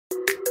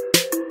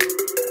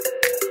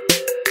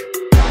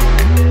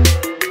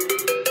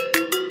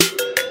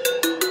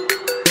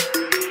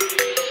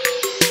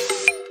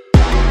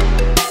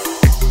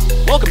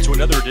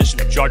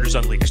Chargers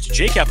Unleashed.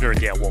 Jake Hefner and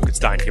Dan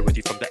Wolkenstein here with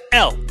you from the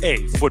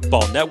LA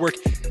Football Network.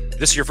 If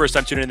this is your first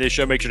time tuning into this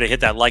show, make sure to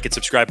hit that like and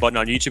subscribe button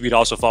on YouTube. You'd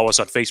also follow us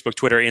on Facebook,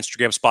 Twitter,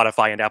 Instagram,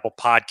 Spotify, and Apple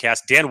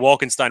Podcasts. Dan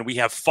Wolkenstein, we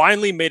have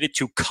finally made it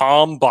to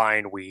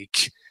Combine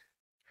Week.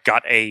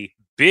 Got a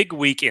big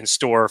week in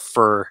store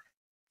for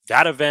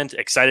that event.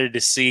 Excited to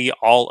see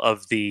all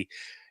of the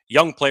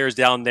young players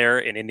down there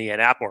in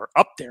Indianapolis, or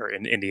up there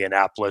in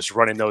Indianapolis,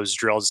 running those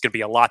drills. It's going to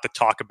be a lot to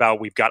talk about.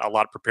 We've got a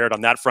lot prepared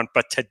on that front.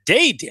 But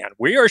today, Dan,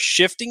 we are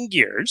shifting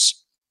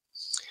gears,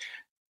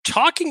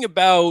 talking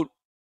about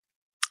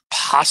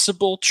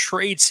possible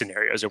trade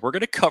scenarios. And we're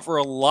going to cover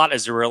a lot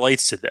as it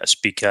relates to this,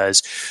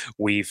 because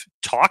we've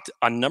talked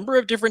a number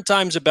of different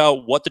times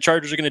about what the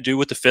Chargers are going to do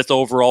with the 5th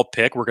overall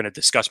pick. We're going to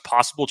discuss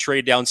possible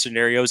trade down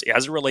scenarios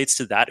as it relates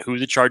to that, who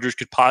the Chargers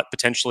could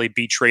potentially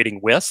be trading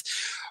with.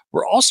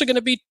 We're also going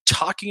to be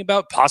talking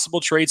about possible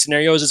trade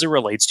scenarios as it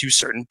relates to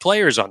certain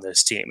players on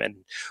this team. And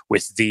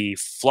with the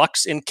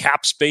flux in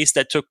cap space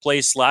that took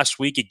place last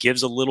week, it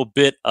gives a little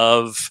bit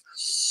of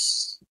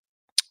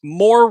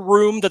more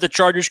room that the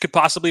Chargers could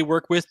possibly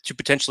work with to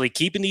potentially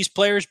keeping these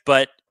players.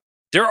 But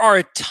there are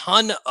a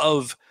ton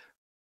of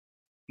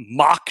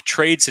mock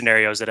trade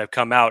scenarios that have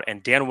come out,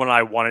 and Dan and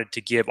I wanted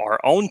to give our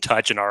own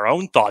touch and our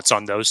own thoughts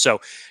on those.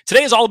 So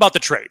today is all about the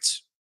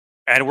trades.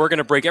 And we're going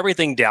to break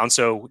everything down.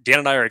 So Dan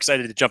and I are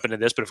excited to jump into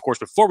this. But of course,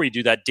 before we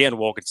do that, Dan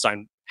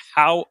Wolkenstein,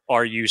 how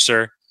are you,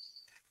 sir?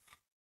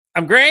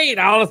 I'm great.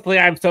 Honestly,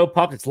 I'm so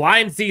pumped. It's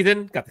Lion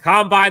season. Got the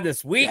Combine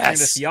this week. Yes. I'm going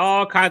to see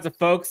all kinds of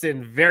folks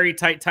in very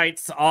tight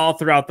tights all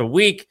throughout the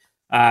week.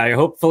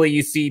 Hopefully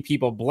you see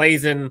people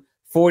blazing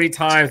 40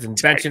 times and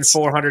benching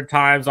 400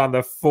 times on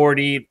the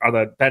 40 or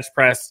the bench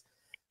press.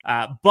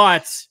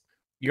 But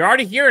you're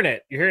already hearing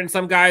it. You're hearing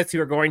some guys who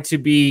are going to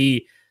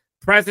be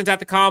present at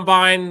the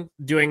Combine,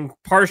 doing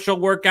partial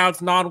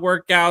workouts,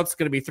 non-workouts,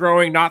 going to be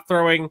throwing, not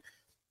throwing.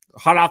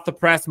 Hot off the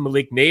press,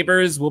 Malik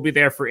Neighbors will be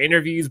there for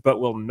interviews, but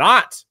will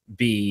not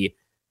be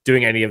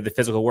doing any of the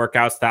physical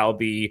workouts. That will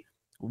be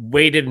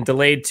waited and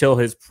delayed till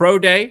his pro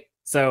day.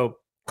 So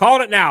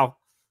calling it now.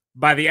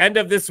 By the end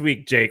of this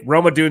week, Jake,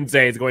 Roma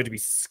Dunze is going to be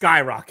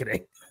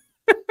skyrocketing.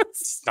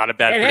 It's not a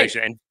bad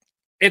prediction. And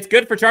it's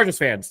good for Chargers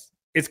fans.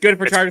 It's good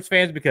for Chargers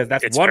fans because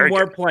that's one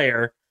more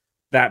player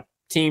that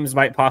teams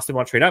might possibly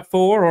want to trade up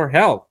for, or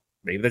hell,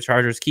 maybe the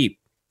Chargers keep.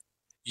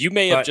 You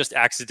may have just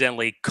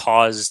accidentally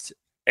caused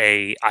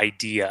a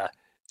idea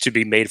to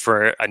be made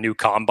for a new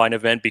Combine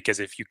event, because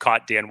if you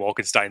caught Dan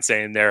Wolkenstein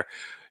saying there,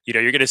 you know,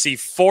 you're going to see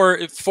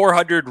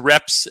 400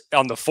 reps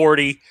on the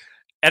 40.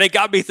 And it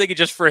got me thinking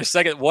just for a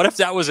second, what if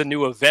that was a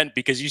new event?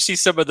 Because you see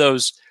some of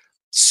those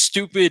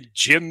stupid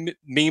gym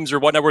memes or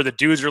whatnot where the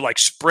dudes are like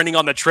sprinting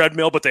on the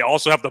treadmill, but they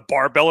also have the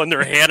barbell in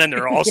their hand and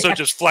they're also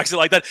just flexing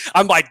like that.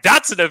 I'm like,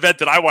 that's an event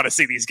that I want to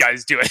see these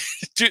guys do it.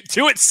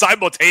 do it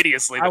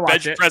simultaneously, the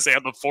bench press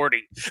and the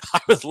 40.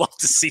 I would love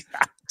to see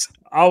that.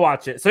 I'll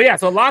watch it. So yeah,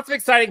 so lots of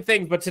exciting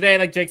things, but today,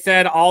 like Jake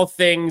said, all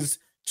things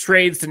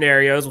trade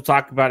scenarios. We'll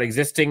talk about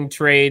existing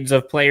trades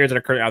of players that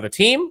are currently on the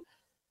team,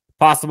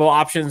 possible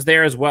options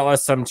there, as well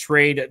as some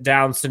trade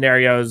down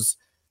scenarios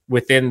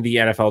within the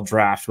NFL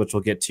draft, which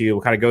we'll get to.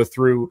 We'll kind of go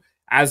through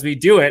as we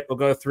do it. We'll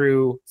go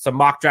through some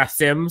mock draft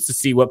sims to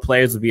see what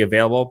players would be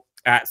available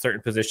at certain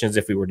positions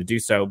if we were to do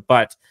so.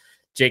 But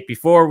Jake,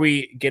 before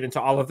we get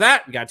into all of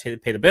that, we got to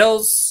pay the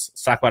bills.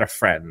 Let's talk about our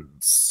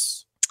friends.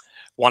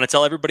 Want to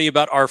tell everybody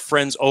about our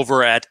friends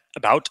over at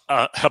about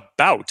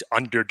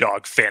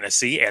Underdog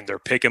Fantasy and their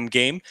pick'em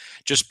game.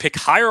 Just pick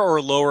higher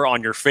or lower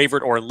on your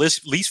favorite or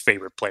least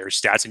favorite player's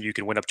stats, and you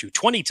can win up to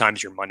 20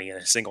 times your money in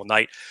a single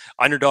night.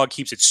 Underdog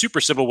keeps it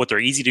super simple with their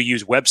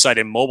easy-to-use website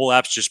and mobile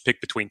apps. Just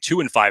pick between 2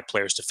 and 5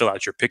 players to fill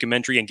out your pick'em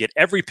entry and get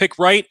every pick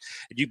right,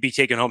 and you'd be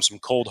taking home some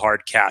cold,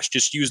 hard cash.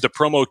 Just use the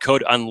promo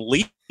code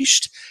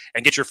UNLEASHED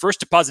and get your first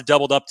deposit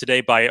doubled up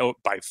today by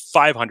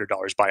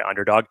 $500 by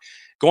Underdog.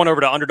 Go on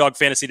over to Underdog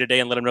Fantasy today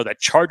and let them know that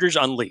Chargers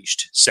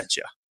Unleashed sent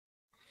you.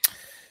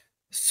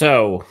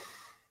 So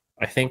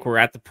I think we're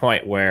at the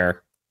point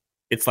where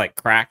it's like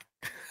crack.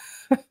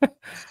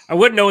 I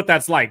wouldn't know what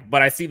that's like,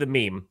 but I see the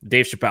meme,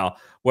 Dave Chappelle,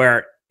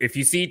 where if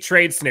you see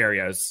trade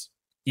scenarios,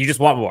 you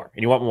just want more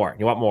and you want more and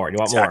you want more and you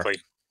want more.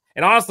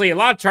 And honestly, a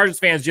lot of Chargers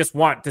fans just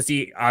want to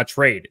see a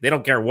trade. They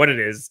don't care what it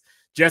is.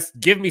 Just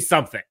give me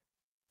something.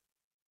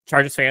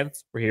 Chargers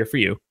fans, we're here for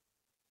you.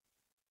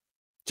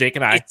 Jake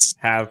and I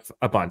have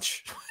a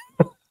bunch.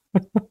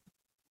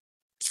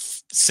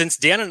 Since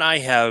Dan and I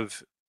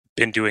have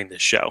been doing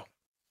this show,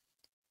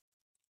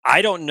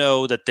 I don't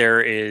know that there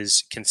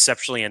is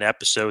conceptually an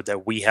episode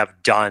that we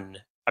have done.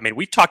 I mean,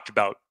 we've talked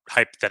about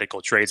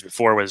hypothetical trades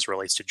before as it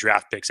relates to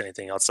draft picks,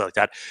 anything else like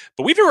that,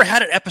 but we've never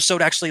had an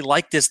episode actually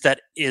like this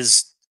that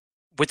is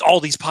with all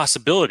these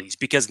possibilities,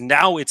 because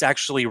now it's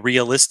actually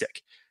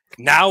realistic.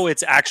 Now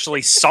it's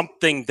actually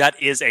something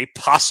that is a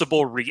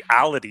possible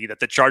reality that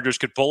the Chargers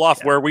could pull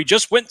off, where we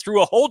just went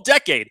through a whole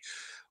decade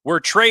where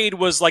trade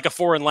was like a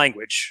foreign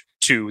language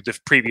to the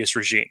previous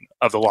regime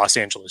of the Los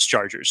Angeles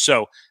Chargers.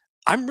 So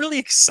I'm really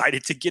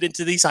excited to get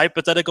into these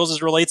hypotheticals as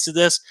it relates to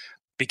this,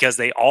 because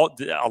a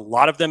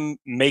lot of them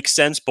make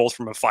sense, both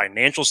from a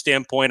financial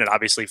standpoint and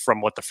obviously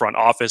from what the front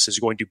office is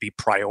going to be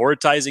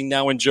prioritizing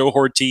now in Joe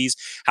Hortiz,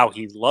 how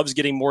he loves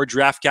getting more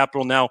draft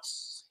capital now.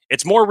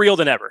 It's more real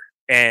than ever,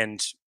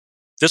 and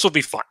this will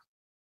be fun.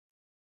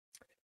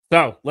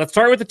 So let's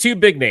start with the two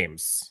big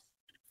names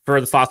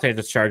for the Los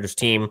Angeles Chargers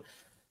team.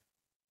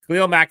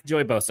 Khalil Mack and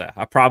Joey Bosa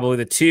are probably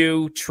the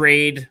two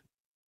trade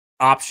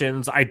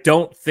options. I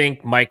don't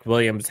think Mike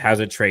Williams has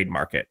a trade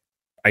market.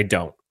 I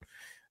don't.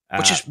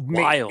 Which is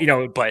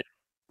wild, but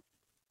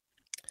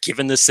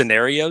given the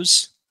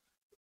scenarios,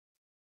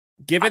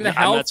 given the health,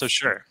 health, I'm not so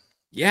sure.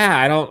 Yeah,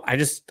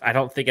 I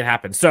don't think it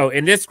happens. So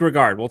in this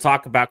regard, we'll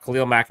talk about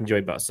Khalil Mack and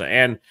Joey Bosa.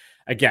 And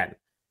again,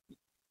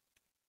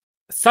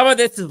 some of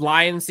this is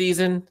Lions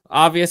season,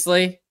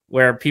 obviously,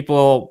 where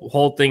people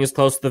hold things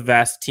close to the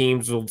vest.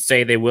 Teams will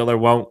say they will or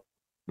won't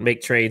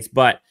make trades,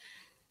 but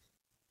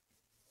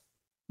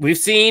we've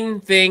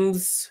seen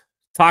things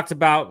talked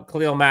about.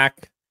 Khalil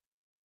Mack,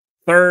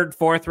 3rd,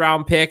 4th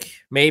round pick,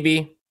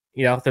 maybe.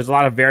 There's a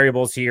lot of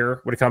variables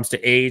here when it comes to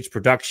age,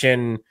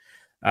 production,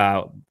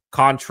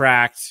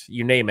 contract,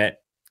 you name it.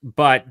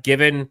 But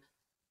given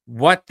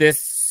what this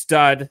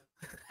stud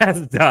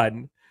has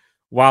done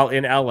while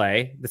in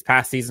LA this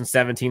past season,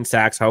 17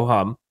 sacks,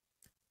 ho-hum,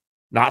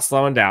 not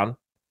slowing down.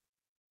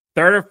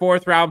 3rd or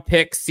 4th round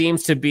pick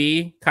seems to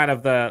be kind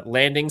of the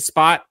landing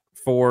spot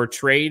for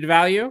trade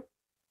value.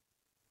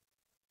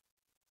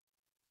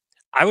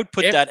 I would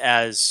put that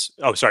as...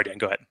 Oh, sorry, Dan,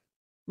 go ahead.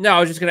 No, I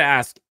was just going to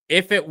ask,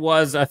 if it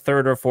was a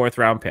 3rd or 4th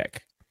round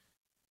pick,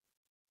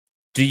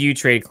 do you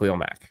trade Khalil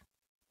Mack?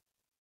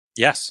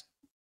 Yes.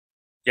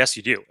 Yes,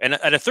 you do. And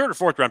at a 3rd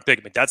or 4th round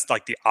pick, that's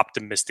like the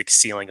optimistic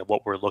ceiling of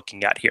what we're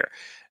looking at here.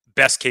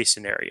 Best case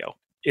scenario.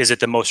 Is it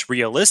the most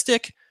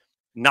realistic?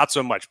 Not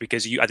so much,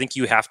 because I think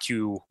you have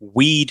to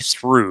weed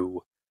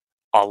through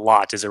a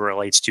lot as it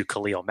relates to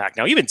Khalil Mack.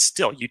 Now, even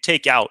still, you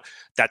take out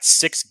that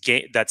 6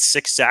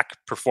 sack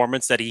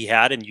performance that he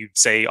had, and you'd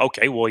say,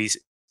 okay, well,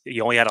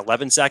 he only had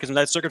 11 sacks in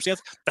that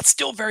circumstance. That's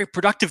still very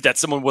productive that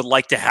someone would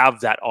like to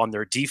have that on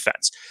their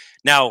defense.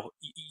 Now,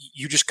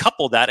 you just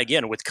couple that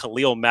again with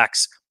Khalil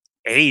Mack's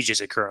age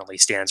as it currently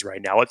stands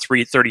right now at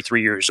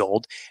 33 years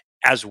old,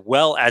 as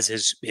well as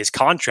his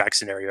contract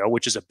scenario,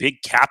 which is a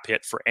big cap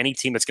hit for any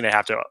team that's going to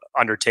have to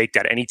undertake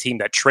that. Any team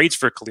that trades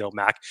for Khalil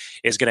Mack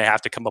is going to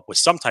have to come up with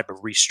some type of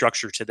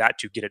restructure to that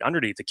to get it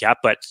underneath the cap.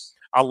 But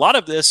a lot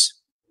of this,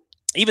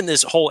 even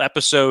this whole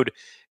episode,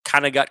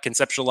 kind of got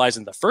conceptualized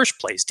in the first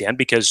place, Dan,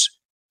 because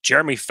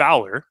Jeremy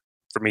Fowler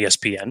from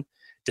ESPN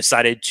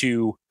decided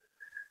to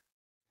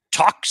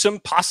talk some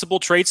possible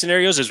trade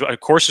scenarios as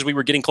we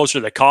were getting closer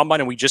to the combine,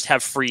 and we just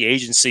have free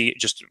agency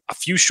just a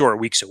few short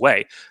weeks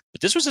away.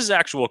 But this was his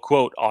actual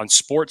quote on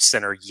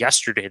SportsCenter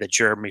yesterday that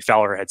Jeremy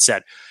Fowler had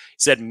said. He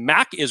said,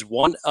 Mack is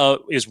one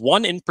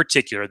in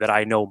particular that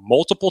I know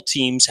multiple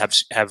teams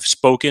have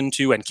spoken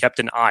to and kept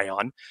an eye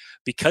on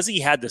because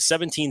he had the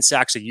 17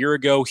 sacks a year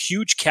ago,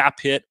 huge cap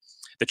hit.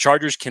 The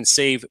Chargers can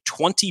save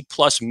 20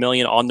 plus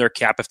million on their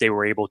cap if they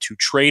were able to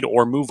trade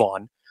or move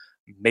on.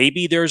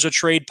 Maybe there's a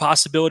trade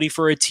possibility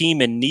for a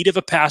team in need of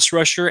a pass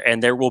rusher,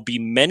 and there will be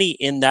many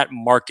in that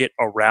market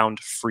around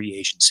free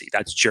agency.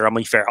 That's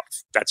Jeremy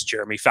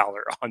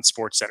Fowler on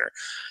SportsCenter.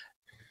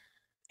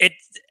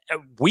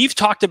 We've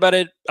talked about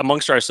it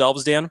amongst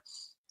ourselves, Dan.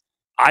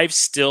 I've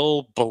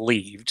still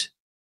believed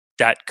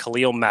that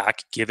Khalil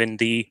Mack, given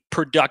the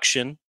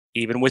production,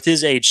 even with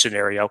his age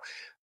scenario,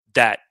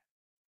 that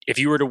if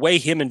you were to weigh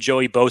him and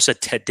Joey Bosa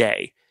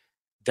today,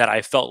 that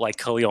I felt like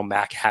Khalil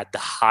Mack had the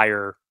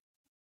higher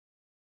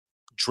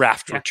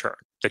draft return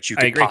that you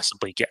could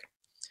possibly get.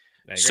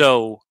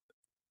 So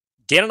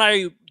Dan and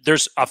I,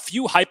 there's a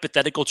few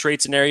hypothetical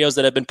trade scenarios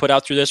that have been put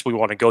out through this. We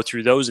want to go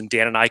through those, and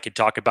Dan and I could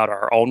talk about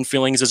our own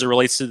feelings as it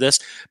relates to this.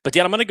 But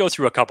Dan, I'm going to go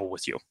through a couple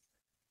with you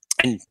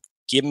and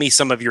give me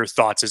some of your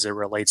thoughts as it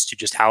relates to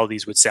just how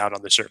these would sound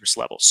on the surface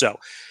level. So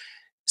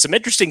some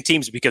interesting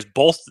teams, because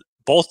both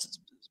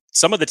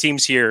some of the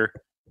teams here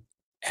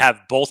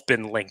have both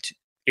been linked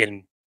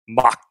in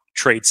mock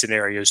trade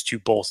scenarios to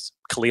both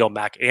Khalil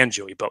Mack and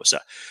Joey Bosa.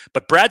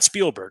 But Brad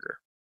Spielberger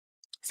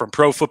from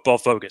Pro Football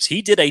Focus,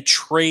 he did a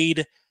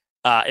trade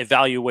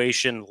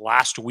evaluation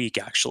last week,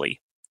 actually,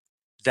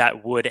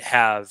 that would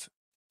have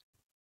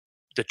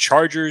the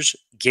Chargers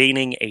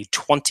gaining a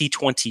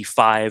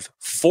 2025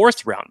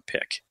 4th round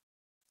pick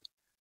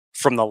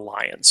from the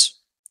Lions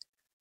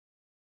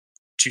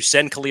to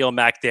send Khalil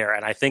Mack there.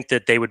 And I think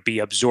that they would be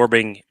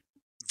absorbing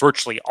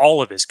virtually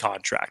all of his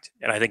contract.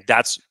 And I think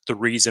that's the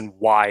reason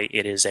why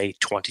it is a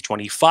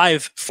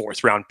 2025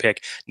 4th round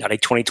pick, not a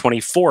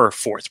 2024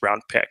 4th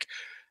round pick.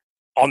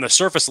 On the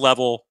surface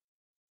level,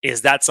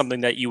 is that something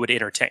that you would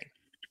entertain?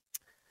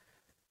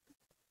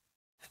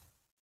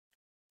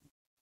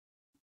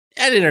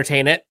 I'd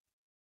entertain it.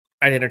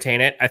 I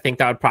think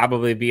that would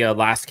probably be a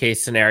worst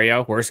case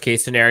scenario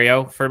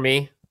for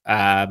me,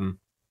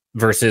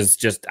 versus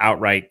just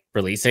outright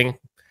releasing.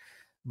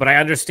 But I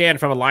understand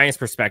from a Lions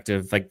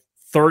perspective, like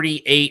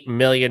 $38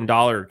 million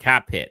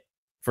cap hit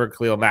for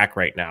Khalil Mack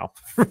right now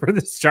for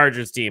this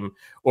Chargers team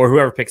or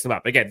whoever picks him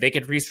up. Again, they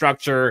could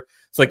restructure.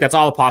 So, like, that's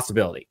all a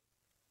possibility.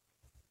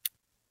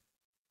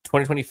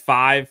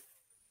 2025.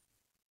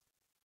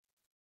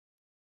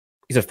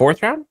 Is it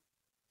fourth round?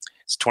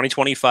 It's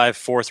 2025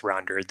 fourth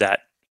rounder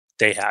that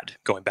they had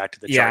going back to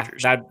the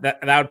Chargers.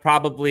 That would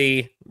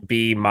probably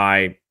be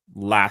my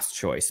last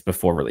choice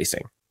before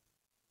releasing.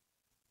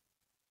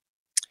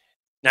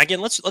 Now,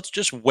 again, let's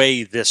just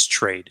weigh this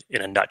trade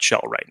in a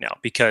nutshell right now,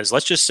 because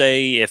let's just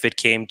say if it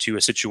came to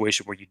a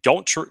situation where you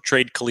don't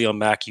trade Khalil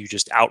Mack, you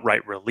just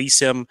outright release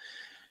him.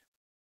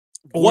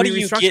 What do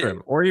you get?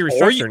 Him? Or you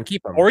restructure and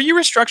keep him? Or you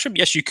restructure him?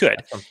 Yes, you could.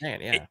 That's what I'm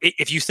saying, yeah.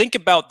 If you think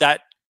about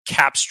that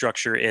cap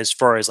structure as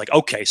far as like,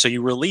 okay, so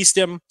you released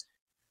him,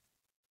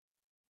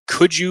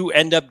 could you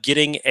end up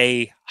getting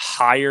a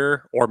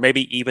higher or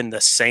maybe even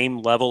the same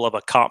level of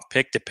a comp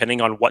pick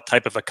depending on what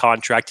type of a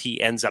contract he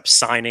ends up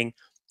signing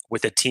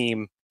with a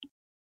team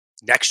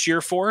next year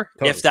for,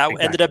 if that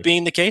ended up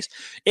being the case?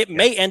 It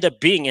may end up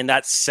being in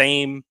that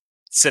same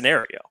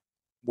scenario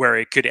where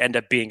it could end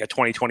up being a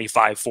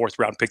 2025 fourth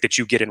round pick that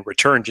you get in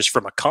return just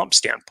from a comp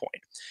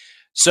standpoint.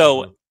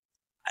 So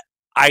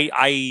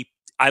I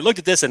looked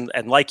at this and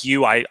like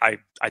you, I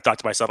thought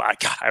to myself,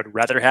 I'd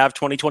rather have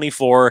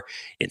 2024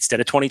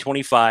 instead of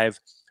 2025.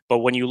 But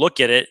when you look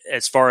at it,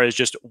 as far as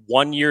just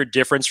 1 year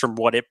difference from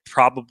what it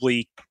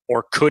probably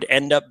or could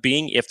end up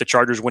being if the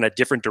Chargers went a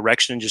different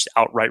direction and just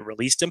outright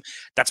released him,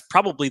 that's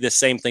probably the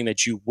same thing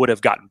that you would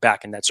have gotten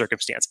back in that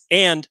circumstance.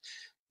 And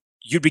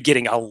you'd be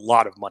getting a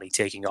lot of money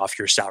taking off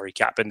your salary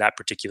cap in that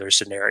particular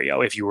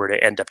scenario. If you were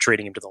to end up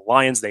trading him to the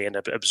Lions, they end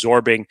up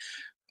absorbing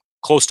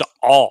close to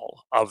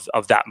all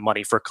of that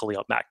money for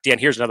Khalil Mack. Dan,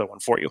 here's another one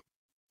for you.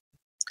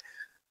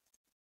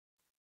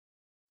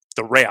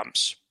 The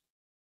Rams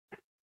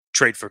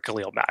trade for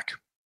Khalil Mack.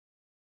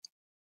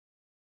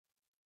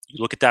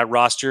 You look at that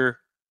roster,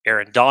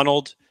 Aaron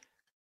Donald,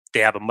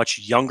 they have a much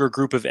younger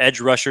group of edge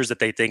rushers that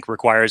they think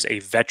requires a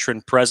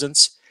veteran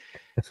presence.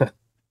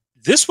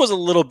 This was a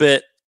little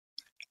bit,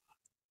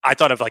 I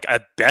thought of like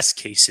a best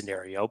case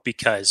scenario,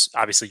 because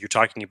obviously you're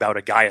talking about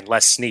a guy in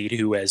Les Snead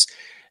who has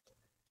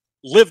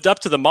lived up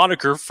to the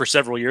moniker for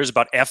several years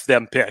about F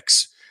them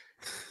picks.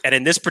 And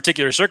in this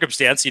particular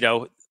circumstance,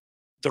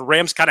 the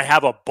Rams kind of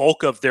have a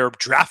bulk of their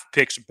draft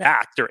picks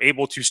back. They're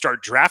able to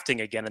start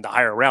drafting again in the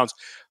higher rounds.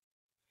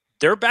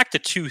 They're back to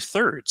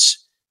 2/3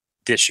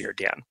 this year,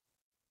 Dan.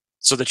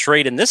 So the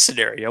trade in this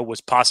scenario was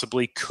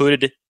possibly,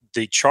 could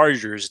the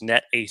Chargers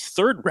net a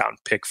third round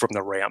pick from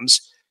the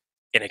Rams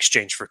in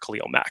exchange for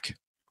Khalil Mack?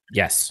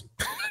 Yes.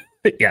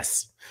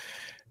 Yes,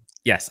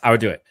 I would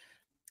do it.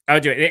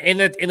 In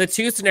the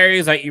two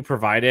scenarios that you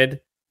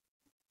provided,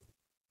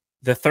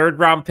 the third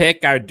round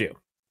pick I would do.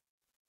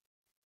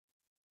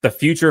 The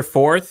future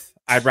fourth,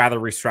 I'd rather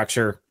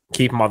restructure,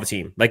 keep him on the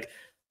team. Like,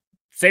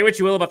 say what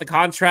you will about the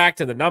contract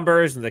and the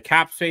numbers and the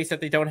cap space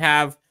that they don't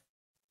have.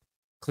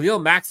 Khalil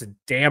Mack's a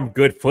damn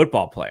good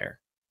football player.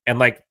 And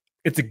like,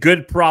 it's a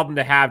good problem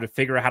to have to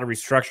figure out how to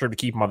restructure to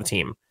keep him on the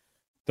team.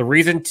 The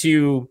reason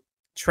to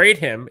trade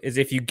him is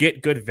if you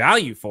get good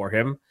value for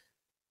him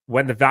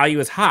when the value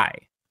is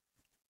high.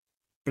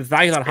 But if the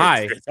value's not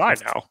high, it's high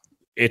now.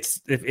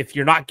 It's if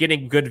you're not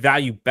getting good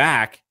value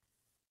back,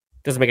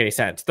 it doesn't make any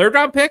sense. Third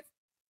round pick.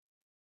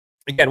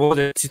 Again, what was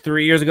it?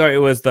 3 years ago, it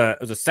was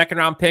a second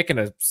round pick and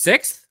a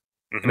sixth,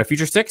 and a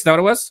future sixth. Is that what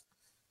it was?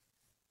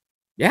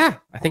 Yeah,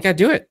 I think I'd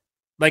do it.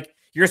 Like,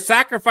 you're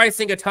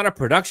sacrificing a ton of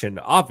production,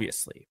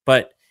 obviously,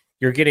 but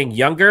you're getting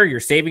younger. You're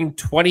saving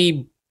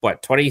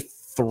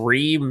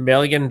 $23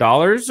 million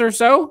or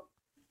so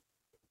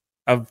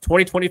of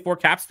 2024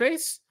 cap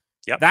space.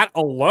 Yep. That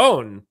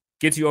alone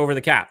gets you over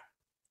the cap,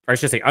 or I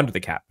should say under the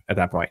cap at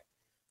that point.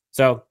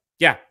 So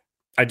yeah,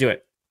 I do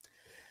it.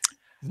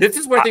 This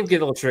is where things get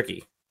a little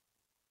tricky.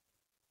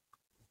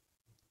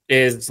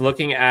 Is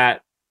looking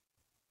at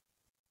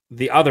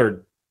the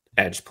other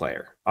edge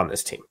player on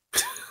this team.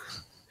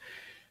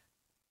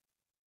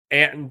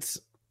 And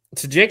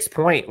to Jake's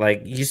point,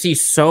 like, you see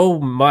so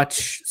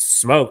much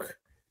smoke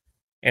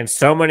and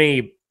so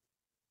many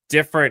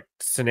different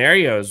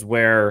scenarios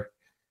where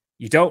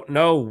you don't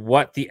know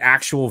what the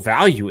actual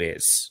value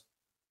is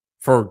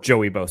for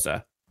Joey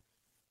Bosa.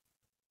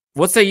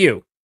 What say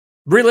you?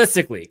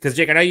 Realistically, because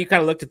Jake, I know you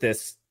kind of looked at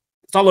this.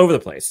 It's all over the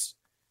place.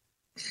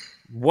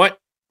 What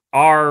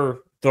are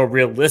the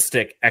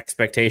realistic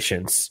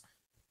expectations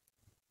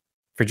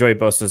for Joey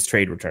Bosa's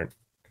trade return?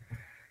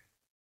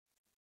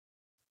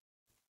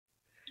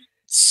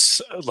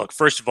 So, look,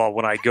 first of all,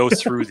 when I go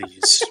through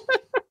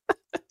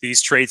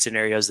these trade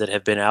scenarios that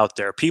have been out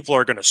there, people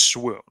are going to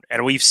swoon.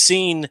 And we've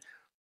seen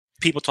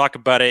people talk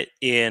about it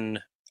in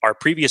our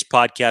previous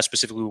podcast,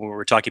 specifically when we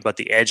were talking about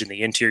the edge and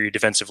the interior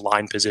defensive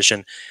line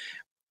position.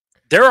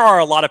 There are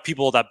a lot of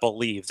people that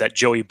believe that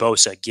Joey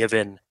Bosa,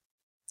 given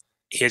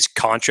his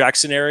contract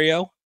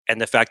scenario and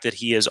the fact that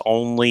he has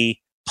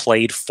only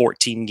played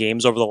 14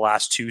 games over the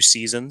last 2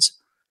 seasons,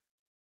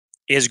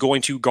 is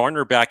going to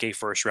garner back a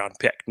first-round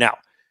pick. Now,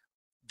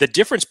 the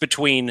difference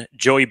between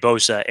Joey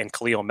Bosa and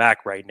Khalil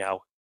Mack right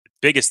now, the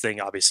biggest thing,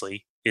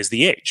 obviously, is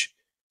the age.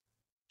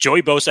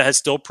 Joey Bosa has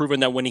still proven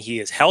that when he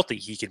is healthy,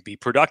 he can be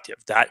productive.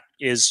 That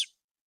is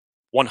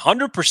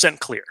 100%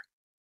 clear.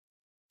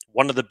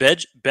 One of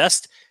the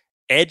best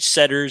edge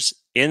setters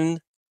in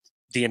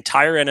the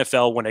entire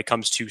NFL when it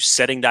comes to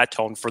setting that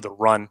tone for the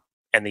run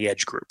and the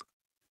edge group.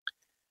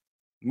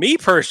 Me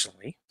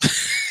personally,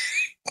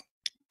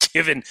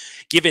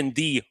 given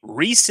the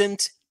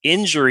recent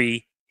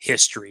injury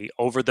history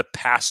over the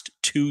past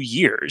 2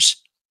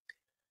 years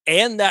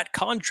and that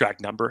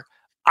contract number,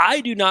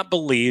 I do not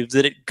believe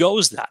that it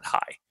goes that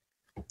high.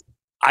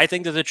 I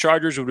think that the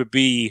Chargers would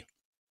be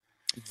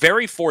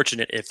very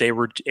fortunate if they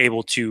were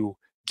able to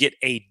get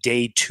a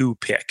day 2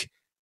 pick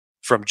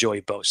from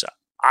Joey Bosa.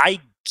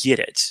 I get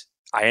it.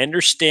 I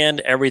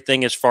understand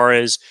everything as far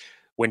as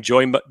when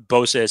Joey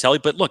Bosa is healthy.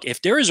 But look,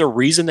 if there is a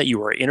reason that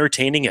you are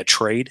entertaining a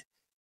trade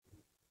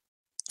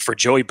for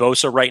Joey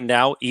Bosa right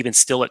now, even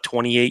still at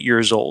 28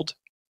 years old,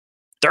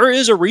 there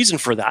is a reason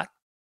for that.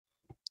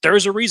 There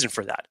is a reason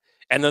for that.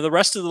 And then the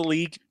rest of the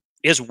league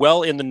is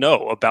well in the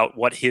know about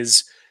what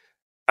his,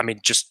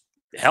 just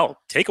hell,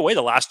 take away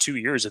the last 2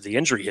 years of the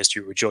injury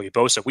history with Joey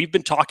Bosa. We've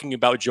been talking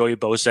about Joey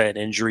Bosa and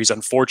injuries,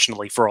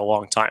 unfortunately, for a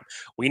long time.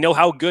 We know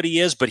how good he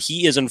is, but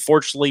he is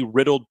unfortunately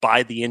riddled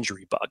by the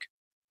injury bug.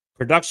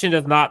 Production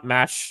does not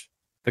match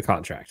the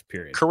contract,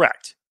 period.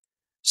 Correct.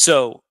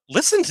 So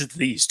listen to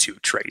these two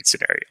trade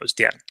scenarios,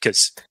 Dan,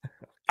 because,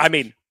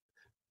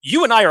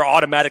 you and I are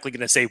automatically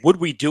going to say, would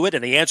we do it?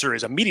 And the answer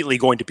is immediately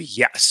going to be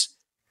yes.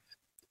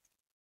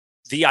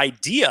 The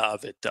idea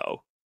of it,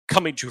 though,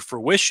 coming to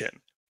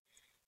fruition,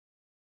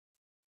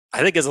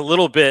 I think is a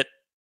little bit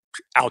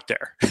out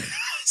there.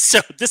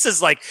 So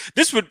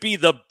this would be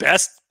the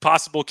best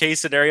possible case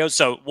scenario.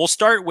 So we'll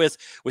start with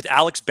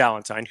Alex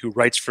Ballantyne, who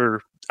writes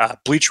for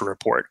Bleacher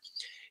Report.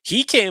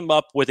 He came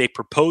up with a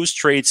proposed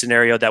trade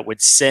scenario that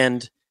would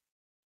send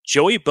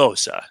Joey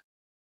Bosa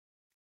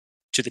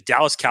to the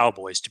Dallas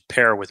Cowboys to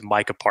pair with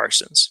Micah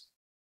Parsons.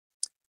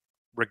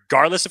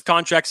 Regardless of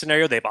contract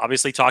scenario, they've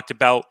obviously talked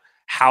about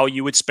how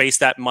you would space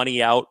that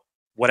money out,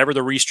 whatever the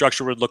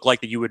restructure would look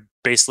like, that you would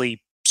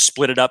basically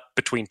split it up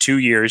between 2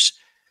 years,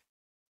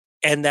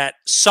 and that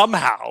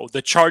somehow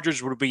the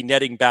Chargers would be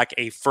netting back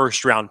a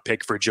first-round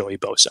pick for Joey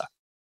Bosa.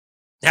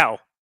 Now,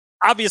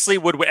 obviously,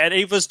 would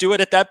any of us do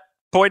it at that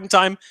point in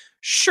time?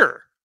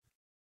 Sure.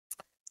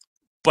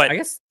 But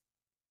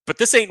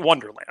this ain't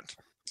Wonderland.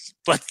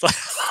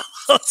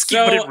 Let's keep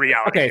it in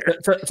reality. Okay,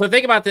 so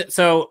think about this.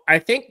 So I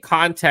think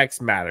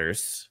context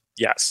matters.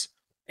 Yes.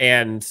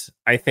 And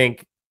I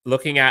think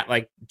looking at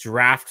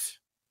draft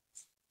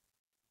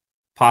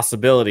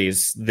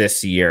possibilities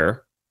this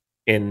year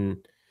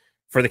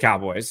for the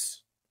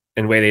Cowboys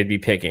and way they'd be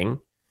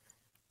picking,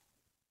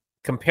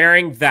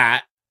 comparing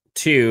that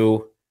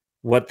to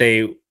what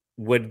they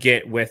would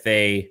get with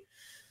a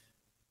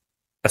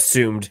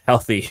assumed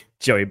healthy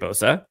Joey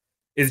Bosa.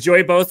 Is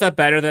Joey Bosa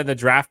better than the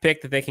draft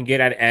pick that they can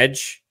get at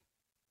edge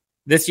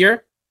this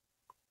year?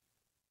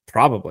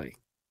 Probably,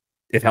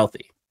 if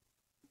healthy.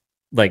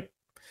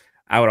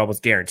 I would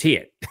almost guarantee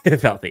it,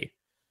 if healthy.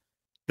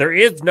 There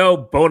is no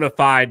bona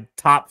fide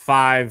top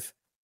 5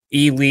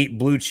 elite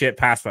blue chip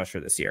pass rusher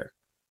this year.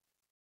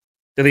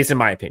 At least in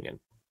my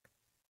opinion.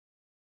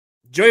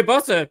 Joey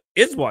Bosa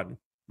is one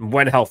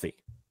when healthy.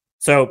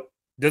 So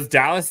does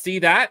Dallas see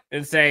that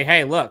and say,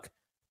 hey, look,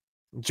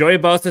 Joey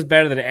Bosa is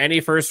better than any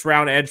first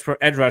round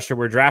edge rusher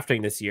we're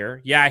drafting this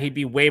year. Yeah, he'd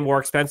be way more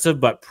expensive,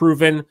 but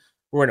proven.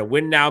 We're in a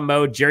win now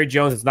mode. Jerry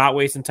Jones is not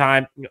wasting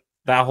time.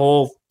 That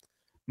whole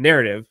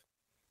narrative.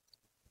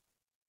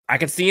 I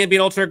could see him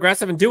being ultra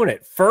aggressive and doing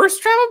it.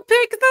 First round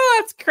pick, though,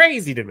 that's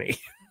crazy to me.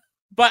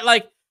 But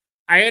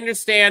I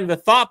understand the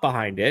thought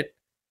behind it.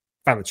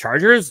 If I'm the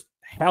Chargers,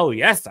 hell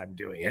yes, I'm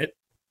doing it.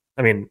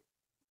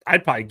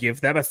 I'd probably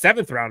give them a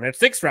 7th round and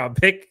 6th round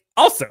pick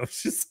also.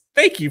 Just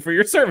thank you for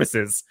your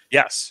services.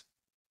 Yes.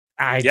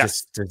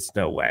 There's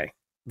no way.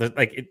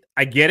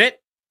 I get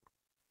it.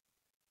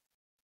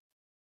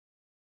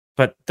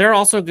 But they're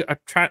also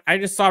trying. I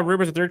just saw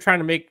rumors that they're trying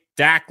to make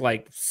Dak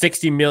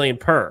 $60 million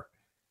per.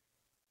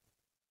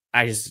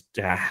 I know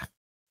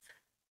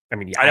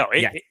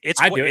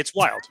it's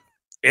wild.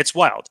 It's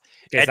wild.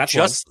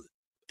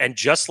 And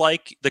just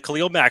like the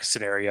Khalil Mack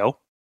scenario,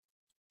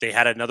 they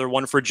had another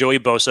one for Joey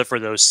Bosa for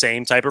those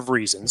same type of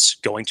reasons,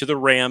 going to the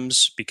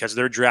Rams because of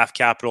their draft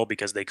capital,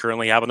 because they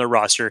currently have on their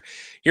roster.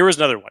 Here was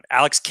another one.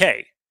 Alex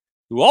K,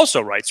 who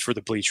also writes for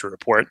the Bleacher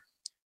Report,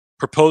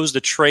 proposed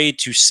a trade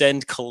to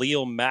send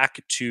Khalil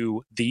Mack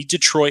to the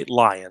Detroit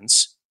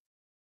Lions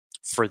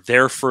for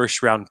their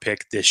first round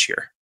pick this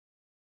year.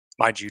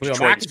 Mind you,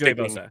 Detroit is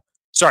picking,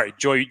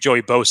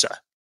 Joey Bosa,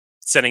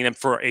 sending them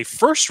for a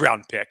first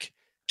round pick,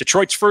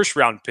 Detroit's first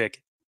round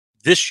pick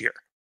this year.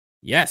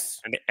 Yes.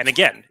 And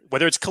again,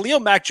 whether it's Khalil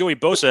Mack, Joey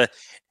Bosa,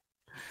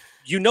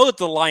 you know that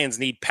the Lions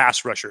need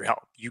pass rusher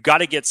help. You got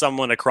to get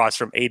someone across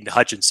from Aiden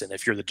Hutchinson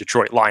if you're the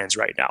Detroit Lions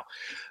right now.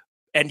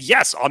 And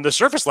yes, on the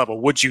surface level,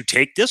 would you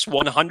take this?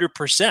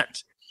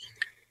 100%.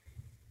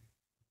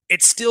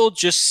 it still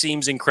just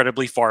seems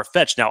incredibly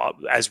far-fetched. Now,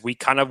 as we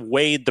kind of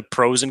weighed the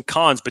pros and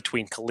cons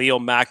between Khalil,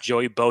 Mack,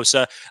 Joey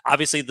Bosa,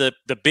 obviously the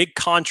big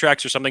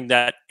contracts are something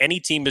that any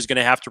team is going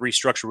to have to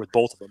restructure with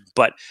both of them.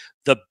 But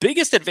the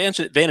biggest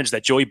advantage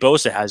that Joey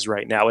Bosa has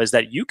right now is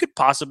that you could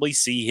possibly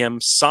see him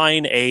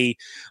sign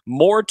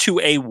more to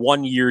a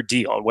one-year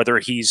deal, whether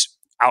he's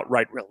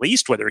outright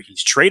released, whether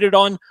he's traded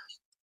on,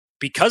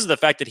 because of the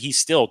fact that he's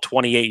still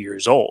 28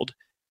 years old.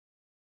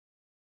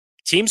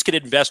 Teams could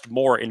invest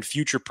more in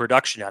future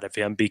production out of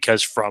him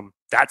because from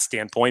that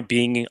standpoint,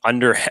 being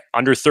under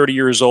 30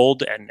 years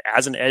old and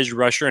as an edge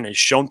rusher and has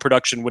shown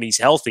production when he's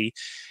healthy,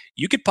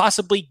 you could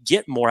possibly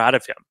get more out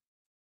of him.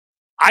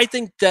 I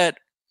think that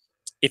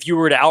if you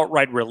were to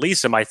outright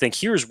release him, I think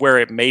here's where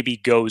it maybe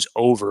goes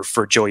over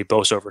for Joey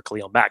Bosa over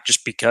Khalil Mack,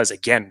 just because,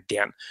 again,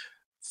 Dan,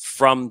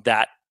 from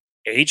that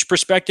age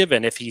perspective,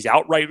 and if he's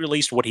outright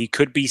released what he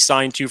could be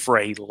signed to for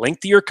a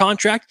lengthier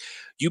contract,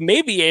 you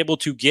may be able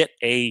to get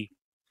a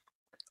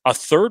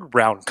third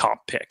round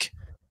comp pick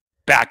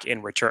back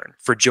in return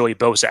for Joey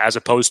Bosa as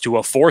opposed to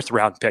a fourth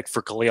round pick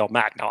for Khalil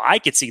Mack. Now, I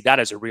could see that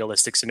as a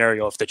realistic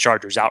scenario if the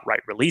Chargers outright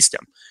released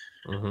him.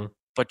 Mm-hmm.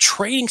 But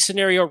trading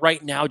scenario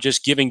right now,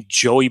 just giving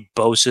Joey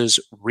Bosa's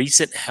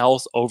recent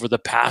health over the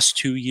past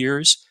 2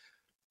 years,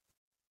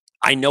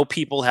 I know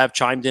people have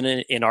chimed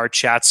in our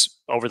chats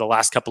over the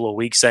last couple of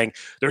weeks saying,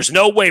 there's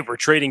no way we're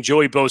trading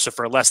Joey Bosa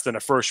for less than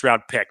a first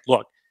round pick.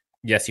 Look.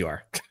 Yes, you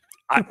are.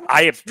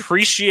 I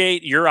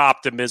appreciate your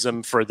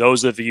optimism for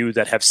those of you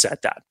that have said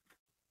that.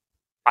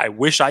 I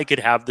wish I could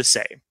have the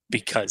same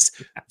because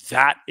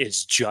that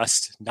is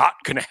just not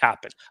going to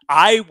happen.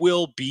 I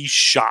will be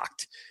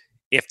shocked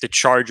if the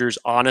Chargers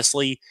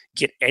honestly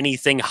get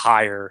anything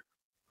higher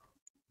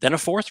than a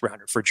fourth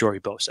rounder for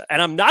Joey Bosa.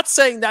 And I'm not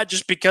saying that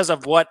just because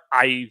of what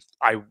I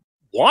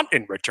want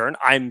in return.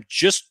 I'm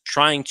just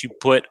trying to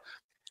put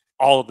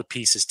all of the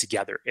pieces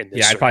together in this.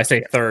 Yeah, I'd probably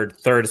say third.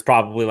 Third is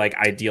probably like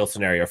ideal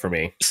scenario for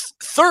me.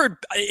 Third,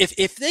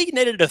 if they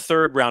netted a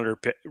third rounder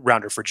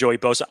for Joey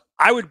Bosa,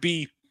 I'd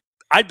be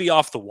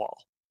off the wall,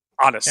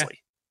 honestly.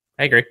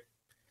 Yeah,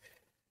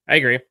 I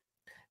agree.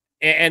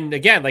 And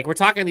again, like we're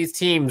talking these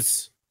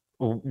teams,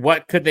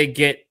 what could they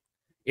get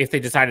if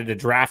they decided to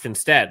draft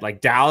instead?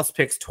 Like Dallas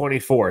picks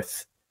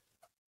 24th.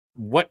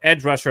 What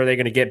edge rusher are they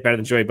going to get better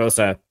than Joey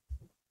Bosa?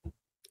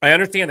 I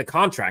understand the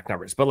contract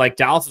numbers, but like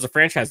Dallas is a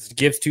franchise that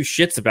gives two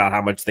shits about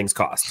how much things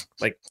cost.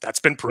 Like that's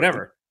been proven.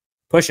 Whatever.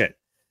 Push it.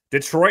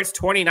 Detroit's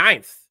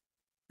 29th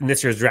in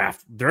this year's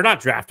draft. They're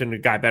not drafting a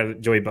guy better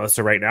than Joey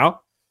Bosa right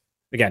now.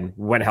 Again,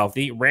 when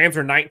healthy. Rams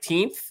are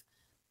 19th.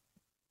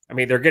 I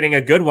mean, they're getting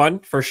a good one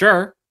for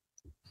sure,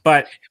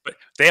 but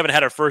they haven't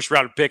had a first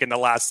round pick in the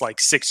last like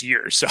 6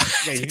 years. So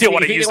yeah, you think they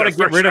want to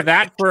get rid of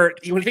that for?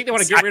 You think they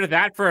want to get rid of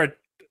that for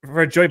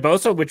Joey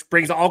Bosa, which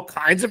brings all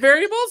kinds of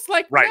variables?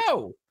 Like right.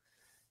 No.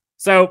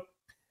 So,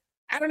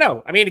 I don't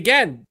know. I mean,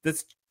 again,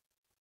 this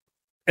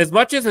as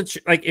much as it's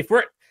like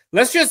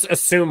let's just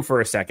assume for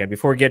a second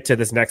before we get to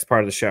this next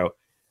part of the show.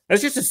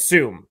 Let's just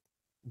assume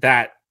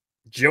that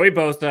Joey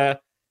Bosa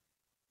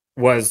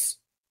was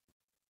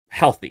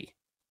healthy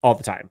all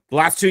the time. The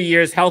last 2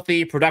 years,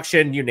 healthy,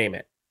 production, you name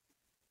it.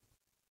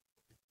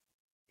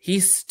 He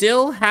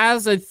still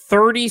has a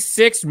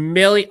 $36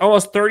 million,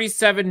 almost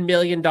 $37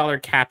 million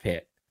cap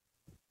hit.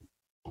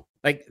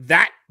 Like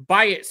that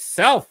by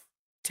itself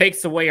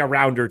takes away a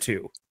round or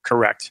two.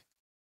 Correct.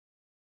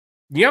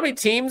 You know how many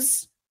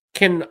teams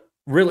can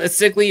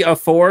realistically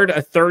afford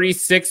a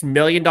 $36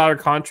 million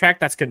contract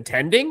that's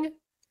contending?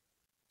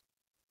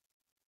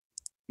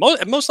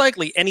 Most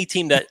likely any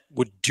team that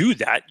would do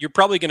that, you're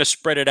probably going to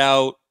spread it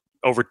out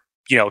over,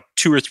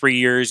 2 or 3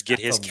 years, get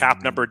his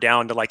cap number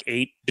down to like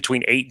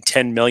between 8 and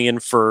 10 million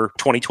for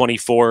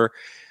 2024.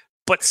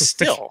 But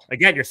still,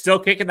 again, you're still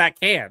kicking that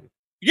can.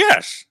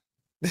 Yes.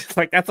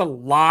 Like that's a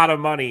lot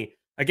of money.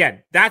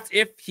 Again, that's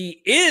if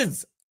he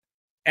is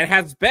and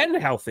has been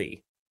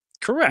healthy.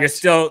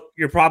 Correct.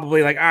 You're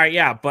probably like, all right,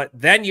 yeah. But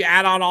then you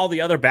add on all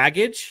the other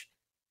baggage.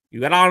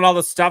 You add on all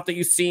the stuff that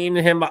you've seen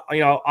him,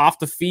 off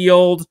the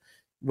field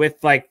with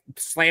like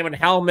slamming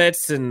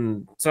helmets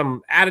and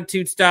some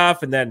attitude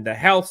stuff, and then the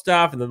health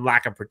stuff, and then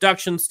lack of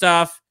production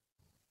stuff.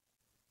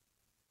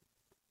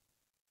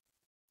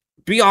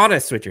 Be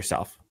honest with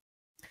yourself.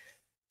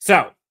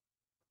 So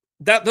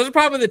those are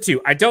probably the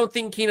two. I don't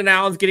think Keenan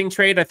Allen's getting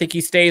traded. I think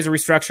he stays or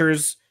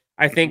restructures.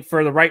 I think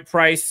for the right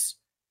price,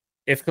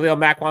 if Khalil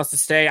Mack wants to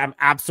stay, I'm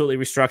absolutely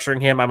restructuring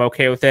him. I'm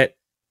okay with it.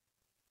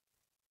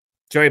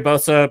 Joey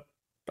Bosa,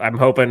 I'm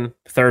hoping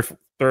third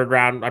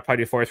round. I'd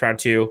probably do fourth round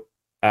too.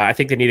 I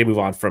think they need to move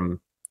on from,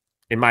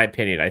 in my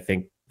opinion, I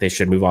think they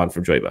should move on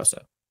from Joey Bosa.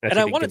 And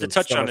I wanted to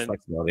touch on it.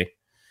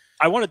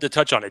 I wanted to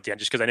touch on it, Dan,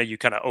 just because I know you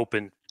kind of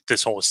opened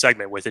this whole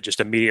segment with it,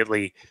 just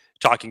immediately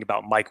talking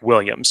about Mike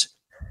Williams.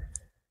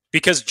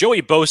 Because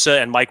Joey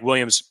Bosa and Mike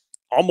Williams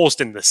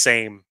almost in the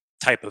same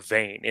type of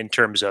vein in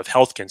terms of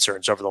health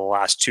concerns over the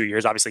last 2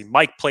 years. Obviously,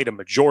 Mike played a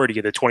majority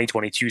of the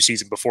 2022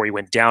 season before he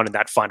went down in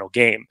that final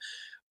game,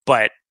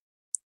 but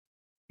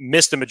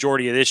missed a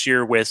majority of this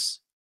year with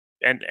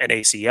an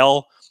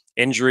ACL.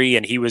 injury,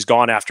 and he was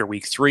gone after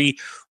week 3.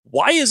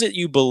 Why is it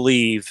you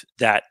believe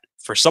that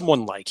for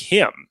someone like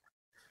him,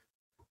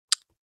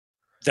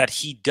 that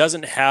he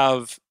doesn't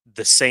have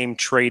the same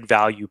trade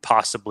value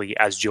possibly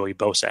as Joey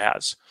Bosa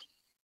has?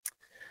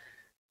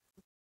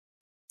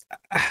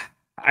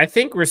 I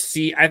think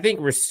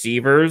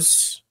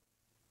receivers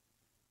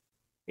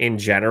in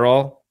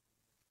general,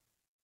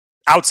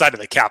 outside of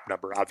the cap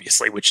number,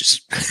 obviously, which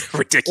is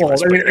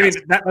ridiculous.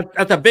 Well,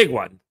 that's a big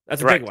one.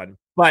 That's a big one.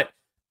 But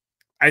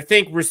I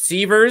think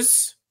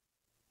receivers,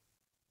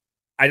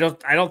 I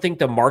don't think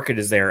the market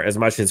is there as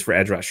much as for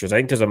edge rushers. I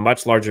think there's a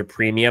much larger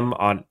premium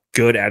on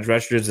good edge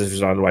rushers as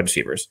there's on wide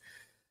receivers.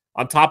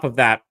 On top of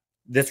that,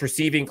 this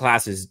receiving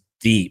class is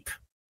deep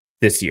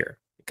this year.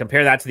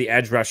 Compare that to the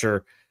edge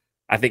rusher.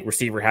 I think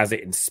receiver has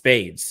it in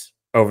spades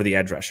over the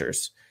edge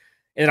rushers.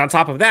 And on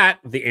top of that,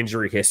 the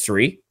injury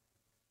history.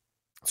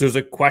 So there's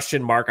a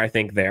question mark, I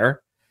think,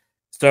 there.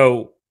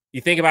 So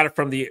you think about it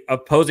from the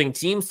opposing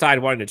team side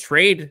wanting to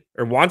trade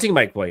or wanting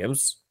Mike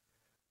Williams.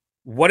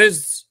 What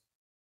is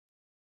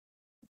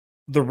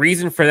the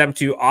reason for them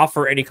to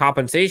offer any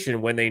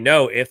compensation when they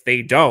know if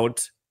they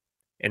don't,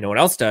 and no one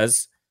else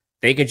does,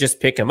 they can just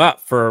pick him up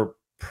for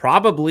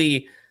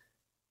probably,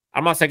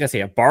 I'm not going to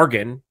say a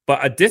bargain,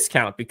 but a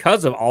discount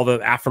because of all the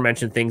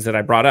aforementioned things that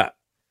I brought up.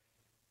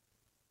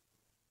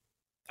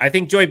 I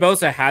think Joey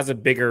Bosa has a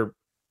bigger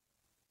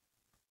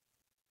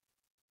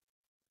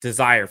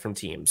desire from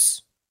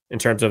teams in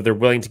terms of they're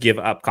willing to give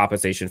up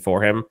compensation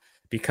for him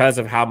because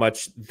of how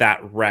much that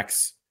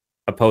wrecks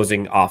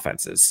opposing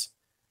offenses.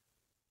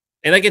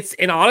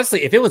 And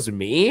honestly, if it was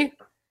me,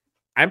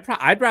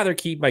 I'd rather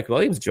keep Mike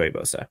Williams than Joey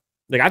Bosa.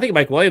 I think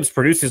Mike Williams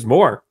produces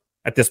more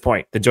at this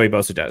point than Joey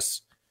Bosa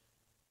does,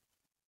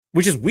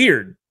 which is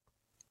weird.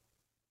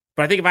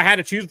 But I think if I had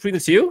to choose between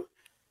the two,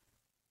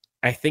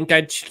 I think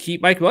I'd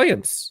keep Mike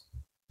Williams.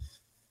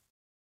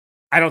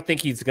 I don't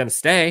think he's going to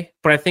stay,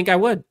 but I think I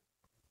would.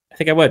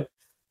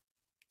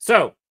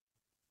 So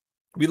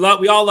we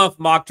all love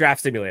mock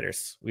draft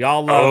simulators. We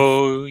all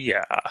love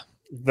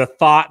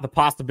the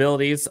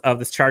possibilities of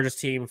this Chargers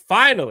team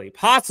finally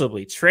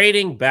possibly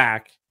trading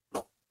back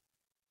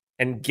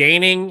and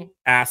gaining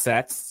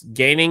assets,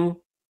 gaining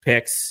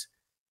picks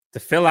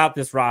to fill out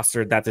this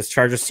roster that this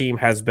Chargers team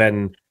has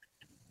been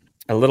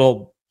a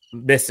little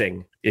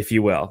missing, if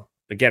you will.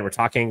 Again, we're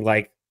talking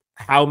like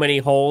how many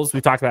holes,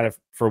 we've talked about it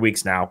for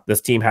weeks now,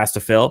 this team has to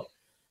fill.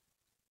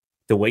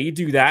 The way you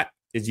do that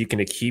is you can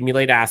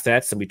accumulate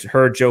assets. And we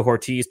heard Joe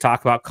Hortiz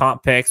talk about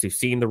comp picks. We've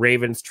seen the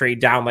Ravens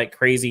trade down like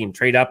crazy and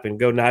trade up and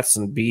go nuts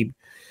and be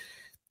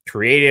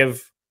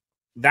creative.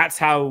 That's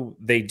how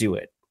they do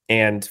it.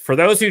 And for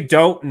those who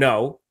don't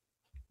know,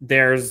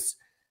 there's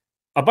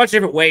a bunch of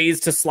different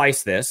ways to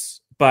slice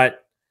this,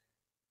 but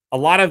a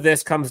lot of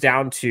this comes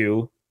down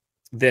to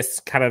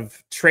this kind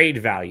of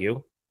trade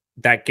value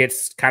that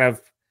gets kind of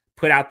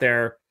put out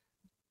there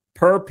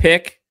per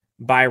pick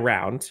by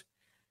round.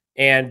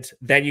 And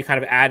then you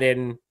kind of add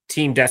in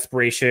team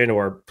desperation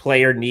or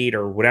player need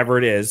or whatever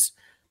it is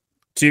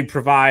to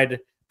provide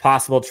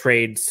possible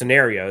trade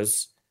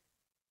scenarios,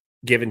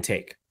 give and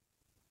take.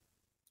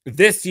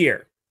 This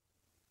year,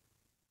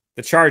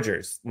 the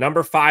Chargers,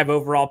 number 5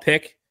 overall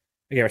pick.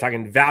 Again, we're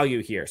talking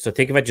value here. So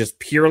think of it just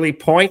purely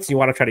points. You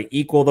want to try to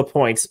equal the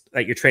points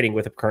that you're trading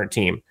with a current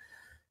team.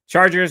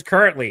 Chargers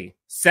currently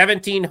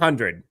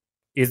 1,700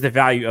 is the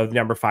value of the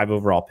number 5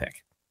 overall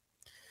pick.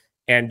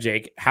 And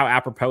Jake, how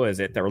apropos is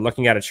it that we're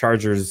looking at a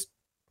Chargers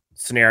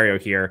scenario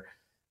here?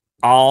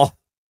 All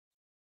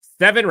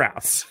 7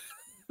 rounds,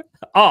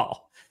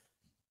 all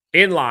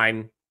in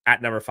line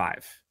at number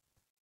 5.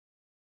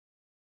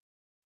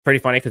 Pretty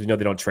funny because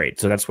they don't trade.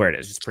 So that's where it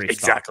is. It's pretty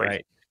exactly stock,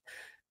 right?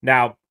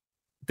 Now,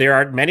 there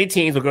are many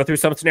teams, we'll go through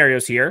some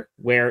scenarios here,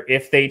 where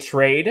if they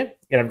trade,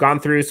 and I've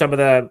gone through some of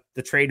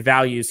the trade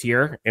values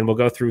here, and we'll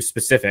go through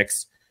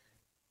specifics.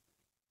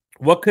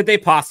 What could they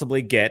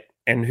possibly get,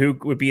 and who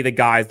would be the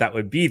guys that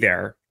would be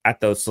there at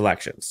those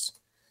selections?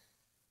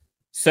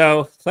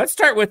 So let's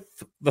start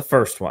with the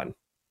first one.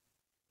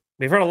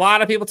 We've heard a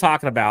lot of people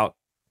talking about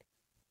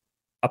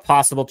a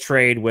possible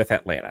trade with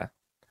Atlanta.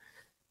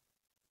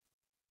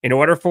 In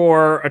order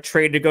for a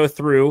trade to go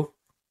through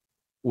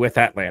with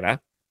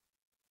Atlanta,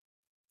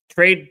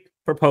 trade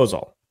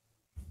proposal.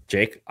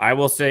 Jake, I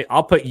will say,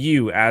 I'll put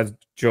you as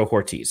Joe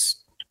Hortiz.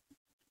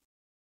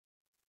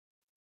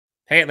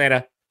 Hey,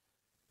 Atlanta.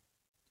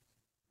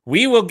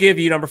 We will give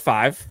you number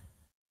 5.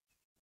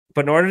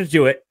 But in order to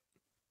do it,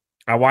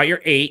 I want your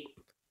 8,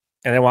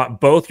 and I want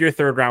both your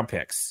 3rd round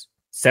picks,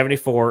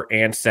 74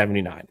 and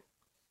 79.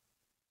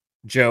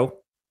 Joe,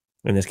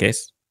 in this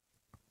case,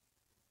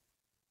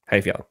 how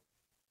you feeling?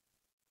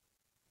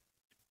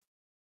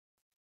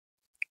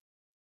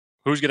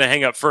 Who's going to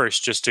hang up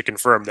first just to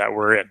confirm that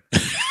we're in?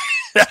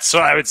 That's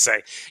what I would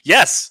say.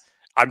 Yes,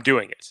 I'm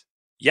doing it.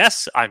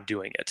 Yes, I'm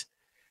doing it.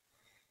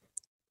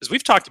 As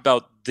we've talked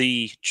about,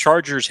 the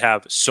Chargers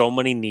have so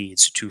many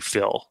needs to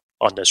fill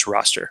on this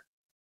roster.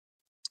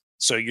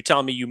 So you're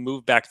telling me you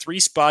move back 3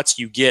 spots,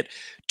 you get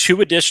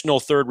 2 additional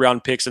 3rd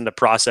round picks in the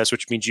process,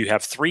 which means you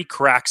have 3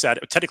 cracks at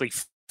it, technically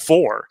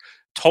 4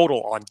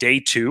 total on day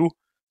 2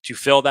 to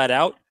fill that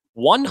out,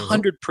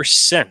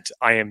 100%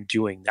 I am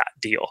doing that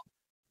deal.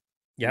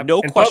 Yep.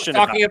 No question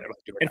about it.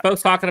 And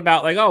folks talking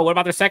about like, oh, what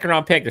about their second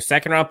round pick? Their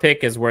second round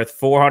pick is worth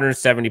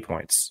 470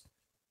 points,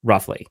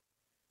 roughly.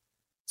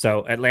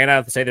 So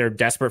Atlanta, say they're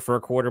desperate for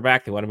a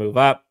quarterback, they want to move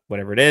up,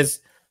 whatever it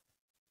is.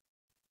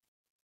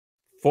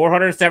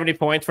 470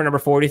 points for number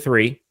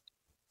 43,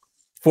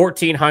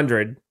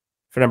 1,400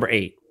 for number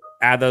 8.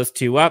 Add those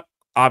two up.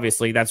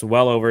 Obviously, that's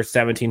well over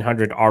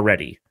 1,700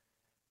 already.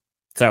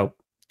 So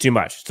too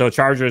much. So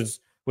Chargers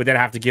would then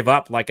have to give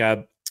up like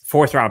a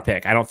 4th round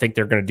pick. I don't think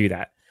they're going to do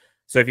that.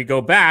 So if you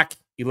go back,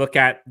 you look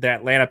at the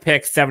Atlanta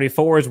pick,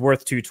 74 is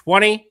worth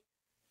 220.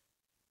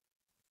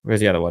 Where's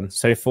the other one?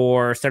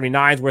 74,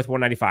 79 is worth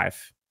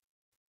 195.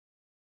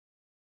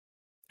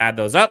 Add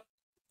those up.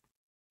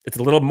 It's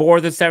a little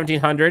more than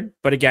 1,700,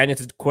 but again,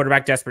 it's a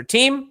quarterback desperate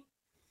team.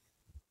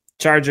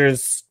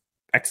 Chargers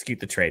execute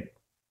the trade.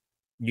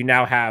 You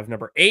now have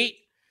number 8,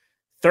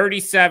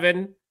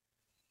 37.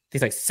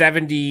 He's like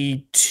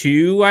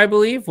 72, I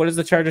believe. What is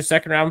the Chargers'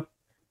 second round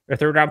or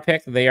third round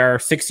pick? They are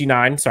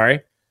 69.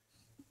 Sorry.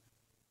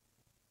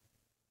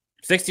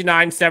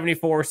 69,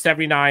 74,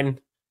 79,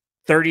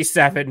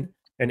 37,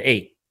 and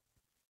 8.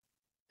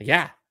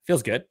 Yeah,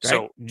 feels good.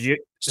 Right?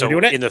 So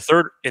doing it? in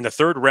the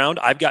third round,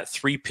 I've got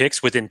 3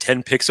 picks within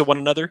 10 picks of one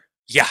another.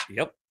 Yeah.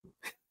 Yep.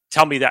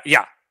 Tell me that.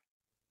 Yeah.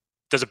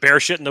 Does a bear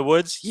shit in the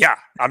woods? Yeah,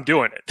 I'm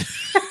doing it.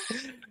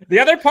 The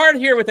other part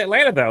here with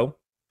Atlanta, though,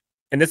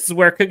 and this is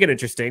where it could get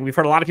interesting. We've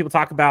heard a lot of people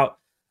talk about,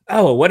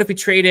 oh, what if we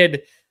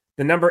traded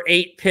the number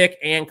 8 pick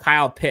and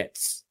Kyle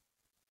Pitts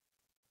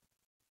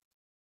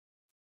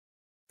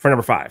for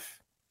number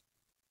 5?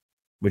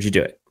 Would you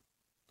do it?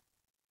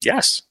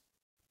 Yes.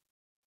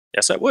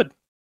 Yes, I would.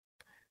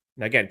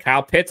 And again,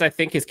 Kyle Pitts, I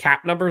think his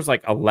cap number is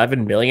like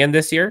 11 million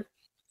this year.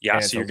 Yeah,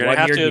 so you're going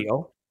to have to.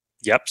 Deal.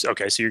 Yep.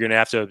 Okay, so you're going to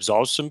have to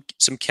absolve some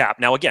cap.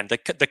 Now, again, the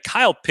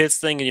Kyle Pitts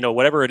thing,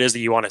 whatever it is that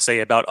you want to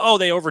say about, oh,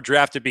 they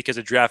overdrafted because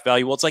of draft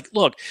value. Well, it's like,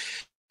 look,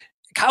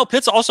 Kyle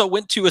Pitts also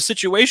went to a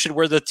situation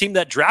where the team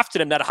that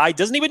drafted him that high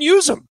doesn't even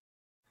use him.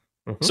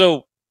 Mm-hmm.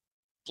 So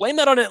blame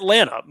that on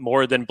Atlanta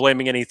more than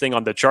blaming anything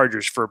on the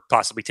Chargers for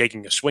possibly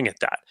taking a swing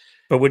at that.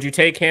 But would you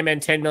take him and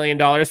 $10 million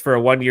for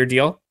a 1-year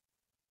deal?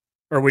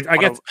 Or would I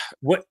guess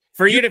what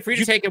for you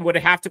to take him? Would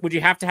you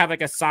have to have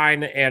like a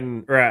sign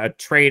and or a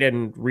trade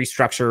and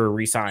restructure or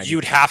resign?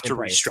 You'd have to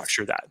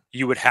restructure that.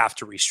 You would have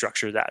to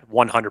restructure that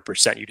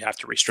 100%. You'd have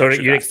to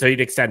restructure. So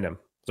you'd extend him. Is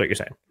what you're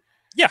saying?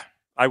 Yeah,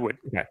 I would.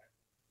 Okay.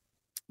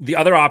 The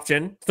other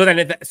option. So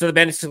then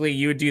basically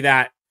you would do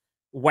that.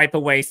 Wipe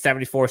away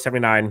 74,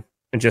 79,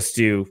 and just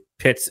do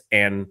Pitts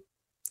and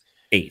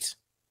 8.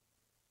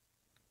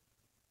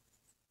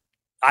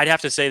 I'd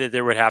have to say that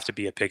there would have to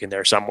be a pick in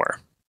there somewhere.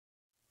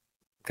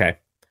 Okay.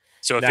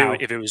 So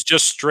if it was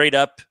just straight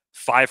up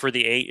 5 for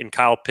the 8 and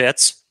Kyle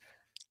Pitts,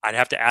 I'd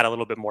have to add a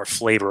little bit more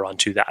flavor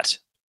onto that.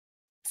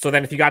 So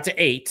then if you got to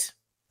 8,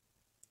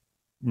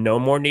 no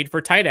more need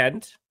for tight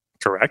end.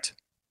 Correct.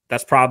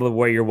 That's probably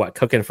where you're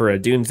cooking for a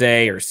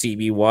Dunze or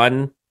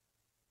CB1.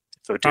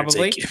 If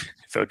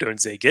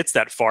Odunze gets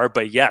that far,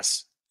 but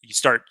yes, you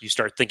start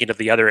thinking of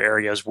the other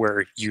areas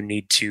where you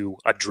need to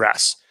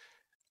address.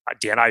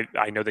 Dan,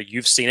 I know that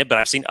you've seen it, but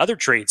I've seen other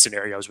trade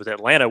scenarios with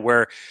Atlanta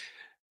where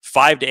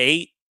 5 to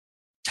 8,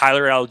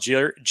 Tyler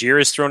Algier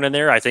is thrown in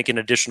there. I think an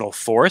additional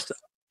 4th.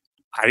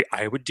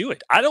 I would do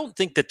it. I don't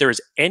think that there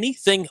is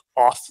anything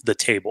off the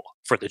table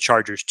for the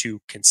Chargers to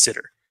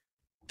consider.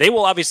 They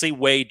will obviously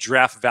weigh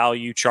draft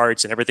value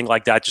charts and everything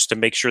like that just to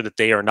make sure that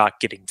they are not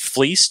getting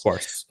fleeced.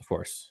 Of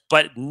course.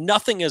 But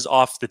nothing is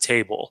off the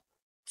table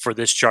for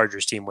this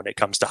Chargers team when it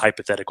comes to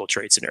hypothetical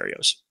trade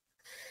scenarios.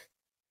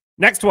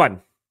 Next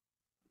one.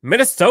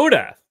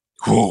 Minnesota.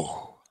 Ooh.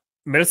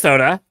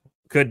 Minnesota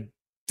could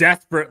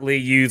desperately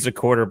use a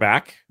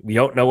quarterback. We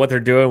don't know what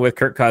they're doing with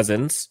Kirk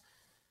Cousins.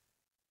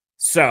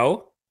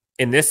 So,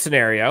 in this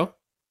scenario,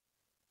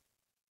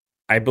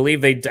 I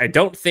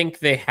don't think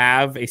they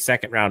have a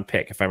second round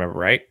pick, if I remember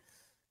right.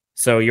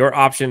 So, your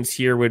options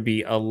here would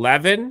be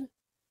 11.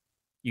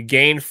 You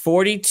gain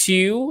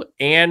 42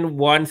 and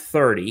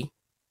 130.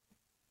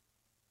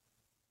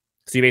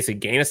 So, you basically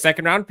gain a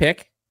second round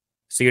pick.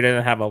 So, you're going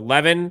to have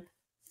 11,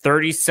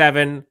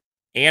 37,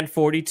 and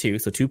 42.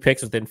 So, 2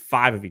 picks within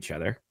 5 of each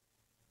other.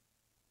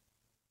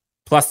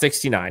 Plus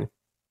 69.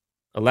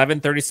 11,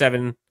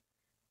 37,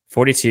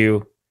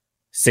 42,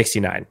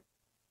 69. Are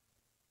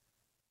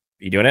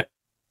you doing it?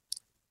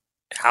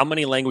 How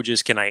many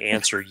languages can I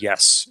answer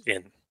yes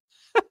in?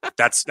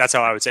 That's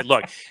how I would say.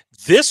 Look,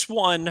 this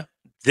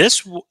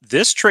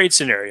trade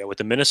scenario with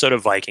the Minnesota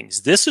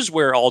Vikings, this is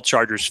where all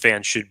Chargers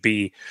fans should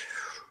be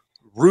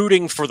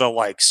rooting for the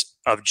likes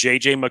of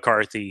J.J.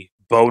 McCarthy,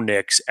 Bo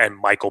Nix, and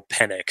Michael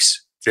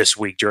Penix this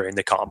week during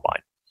the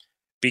Combine.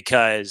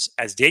 Because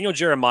as Daniel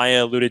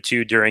Jeremiah alluded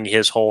to during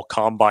his whole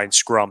Combine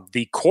scrum,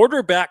 the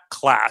quarterback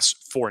class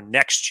for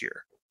next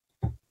year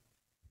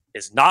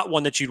is not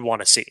one that you'd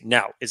want to see.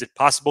 Now, is it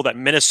possible that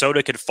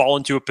Minnesota could fall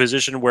into a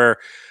position where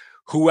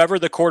whoever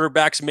the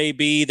quarterbacks may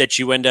be, that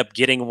you end up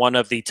getting one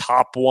of the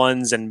top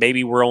ones, and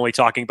maybe we're only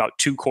talking about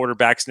 2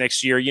 quarterbacks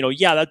next year.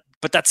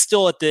 But that's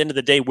still at the end of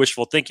the day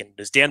wishful thinking.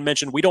 As Dan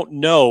mentioned, we don't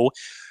know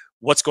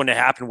what's going to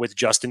happen with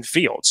Justin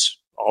Fields.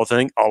 All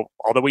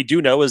that we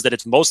do know is that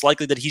it's most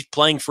likely that he's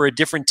playing for a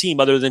different team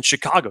other than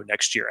Chicago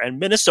next year. And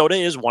Minnesota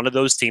is one of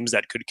those teams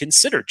that could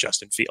consider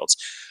Justin Fields.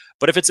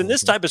 But if it's in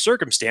this type of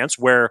circumstance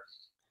where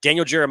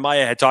Daniel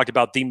Jeremiah had talked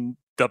about the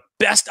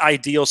best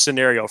ideal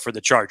scenario for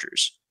the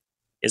Chargers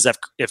is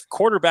if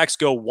quarterbacks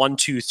go 1,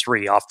 2,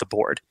 3 off the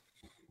board,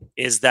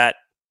 is that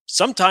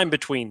sometime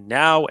between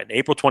now and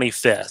April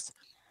 25th,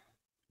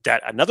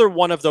 that another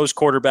one of those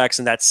quarterbacks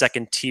in that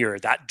second tier,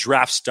 that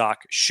draft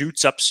stock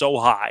shoots up so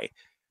high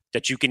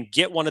that you can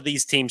get one of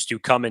these teams to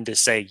come in to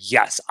say,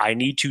 yes, I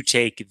need to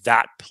take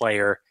that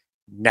player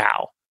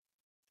now.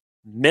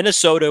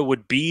 Minnesota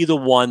would be the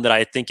one that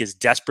I think is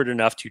desperate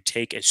enough to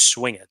take a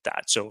swing at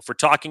that. So if we're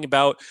talking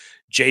about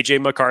J.J.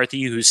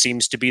 McCarthy, who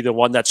seems to be the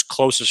one that's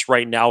closest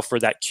right now for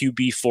that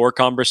QB4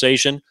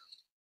 conversation,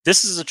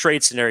 this is a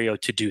trade scenario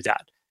to do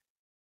that.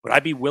 Would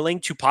I be willing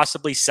to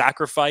possibly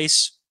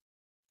sacrifice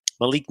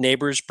Malik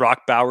Neighbors,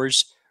 Brock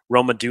Bowers,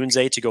 Roma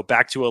Dunze to go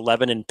back to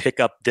 11 and pick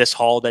up this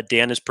haul that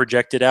Dan has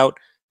projected out?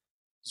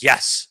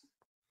 Yes.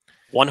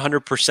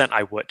 100%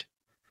 I would.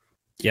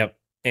 Yep.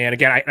 And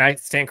again, I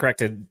stand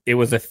corrected. It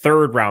was a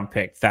 3rd round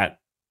pick that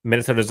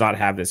Minnesota does not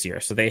have this year.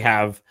 So they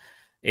have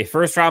a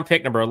 1st round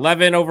pick, number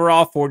 11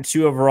 overall,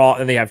 42 overall,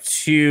 and they have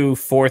 2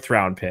 4th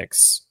round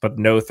picks, but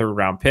no 3rd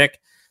round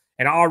pick.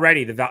 And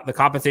already the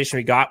compensation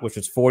we got, which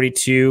was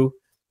 42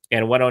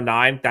 and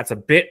 109, that's a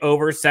bit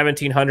over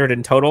 1,700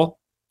 in total,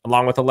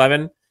 along with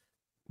 11.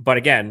 But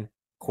again,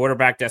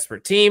 quarterback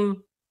desperate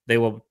team, they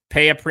will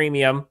pay a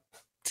premium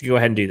to go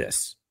ahead and do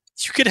this.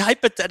 You could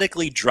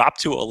hypothetically drop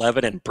to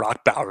 11 and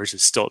Brock Bowers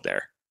is still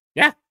there.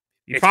 Yeah.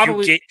 You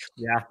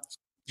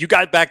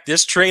got back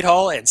this trade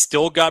haul and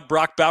still got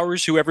Brock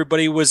Bowers, who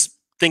everybody was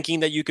thinking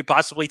that you could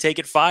possibly take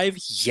at 5.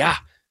 Yeah.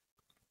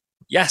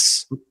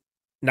 Yes.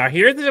 Now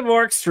here's the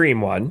more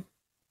extreme one.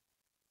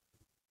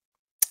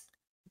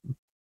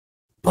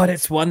 But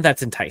it's one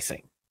that's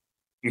enticing.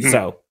 Mm-hmm.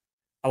 So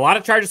a lot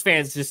of Chargers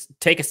fans, just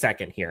take a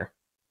second here.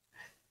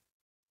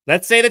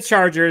 Let's say the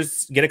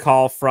Chargers get a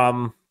call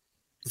from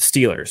the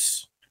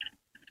Steelers,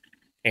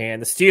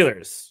 and the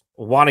Steelers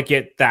want to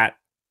get that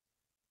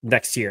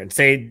next year, and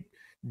say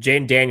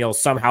Jane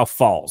Daniels somehow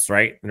falls,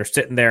 right? And they're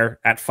sitting there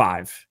at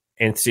 5,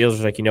 and Steelers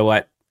are like, you know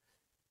what?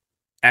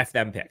 F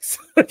them picks.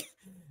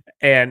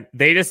 And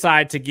they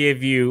decide to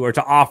give you, or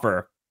to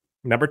offer,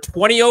 number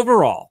 20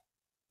 overall.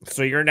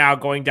 So you're now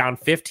going down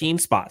 15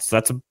 spots. So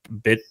that's a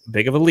bit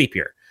big of a leap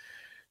here.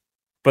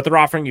 But they're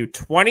offering you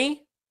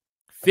 20,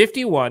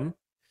 51,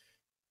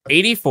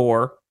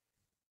 84,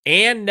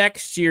 and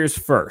next year's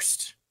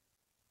 1st.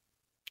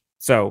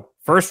 So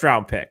 1st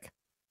round pick,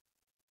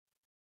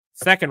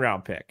 2nd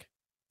round pick,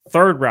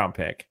 3rd round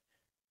pick,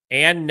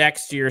 and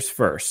next year's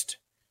 1st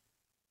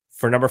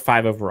for number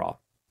 5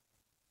 overall.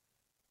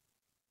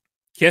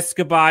 Kiss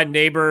goodbye,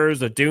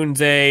 Neighbors,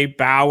 Odunze,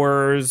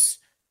 Bowers,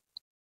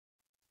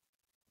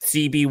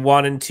 CB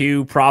 1 and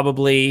 2,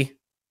 probably.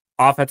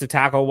 Offensive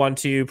tackle 1,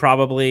 2,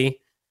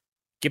 probably.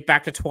 Get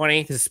back to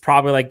 20. This is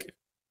probably like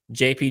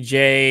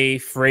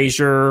JPJ,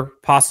 Frazier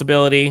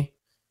possibility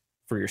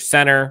for your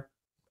center.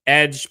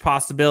 Edge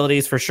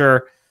possibilities for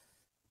sure.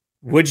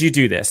 Would you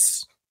do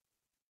this?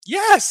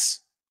 Yes.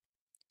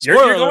 You're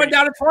going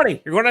down to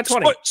 20. You're going down to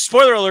 20.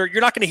 Spoiler alert,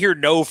 you're not going to hear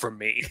no from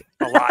me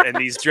a lot in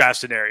these draft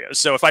scenarios.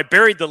 So if I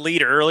buried the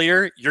lead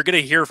earlier, you're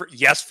going to hear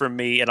yes from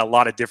me in a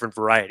lot of different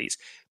varieties.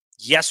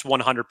 Yes,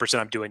 100%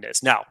 I'm doing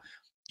this. Now,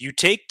 you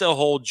take the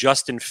whole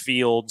Justin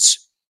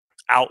Fields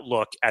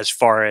outlook as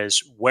far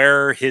as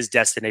where his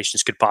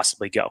destinations could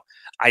possibly go.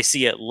 I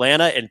see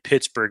Atlanta and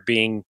Pittsburgh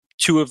being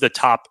 2 of the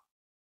top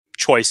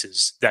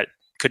choices that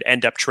could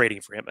end up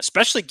trading for him,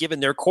 especially given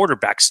their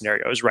quarterback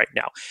scenarios right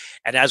now.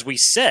 And as we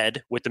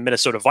said with the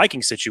Minnesota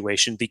Vikings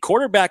situation, the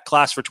quarterback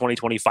class for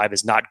 2025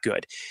 is not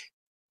good.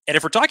 And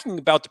if we're talking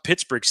about the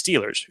Pittsburgh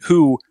Steelers,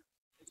 who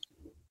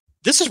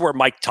this is where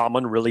Mike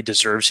Tomlin really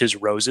deserves his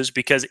roses,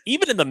 because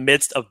even in the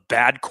midst of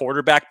bad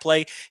quarterback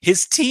play,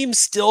 his team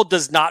still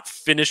does not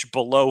finish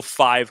below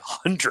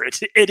 500.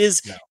 It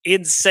is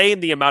insane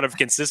the amount of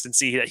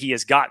consistency that he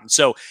has gotten.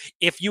 So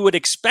if you would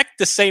expect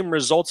the same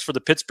results for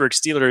the Pittsburgh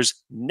Steelers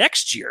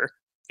next year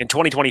in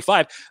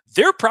 2025,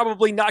 they're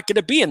probably not going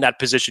to be in that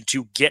position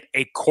to get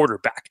a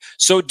quarterback.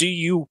 So do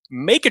you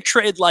make a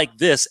trade like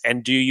this,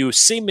 and do you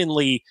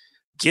seemingly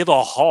give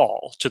a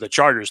haul to the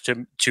Chargers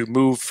to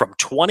move from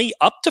 20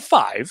 up to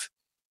 5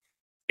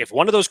 if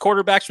one of those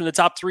quarterbacks from the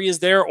top 3 is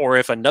there, or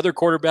if another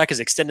quarterback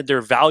has extended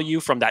their value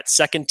from that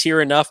second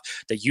tier enough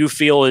that you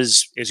feel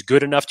is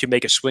good enough to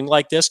make a swing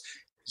like this?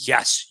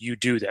 Yes, you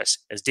do this.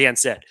 As Dan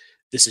said,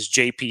 this is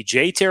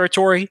JPJ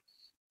territory.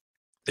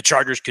 The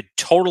Chargers could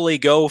totally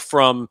go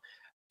from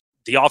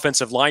the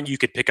offensive line. You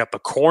could pick up a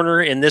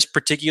corner in this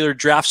particular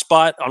draft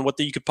spot on what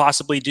you could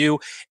possibly do.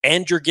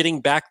 And you're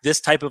getting back this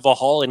type of a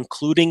haul,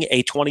 including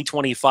a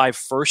 2025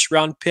 first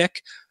round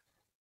pick.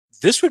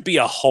 this would be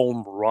a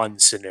home run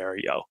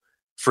scenario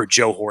for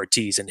Joe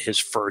Hortiz in his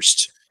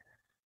first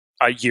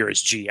year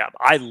as GM.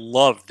 I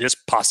love this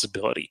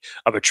possibility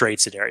of a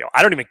trade scenario.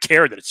 I don't even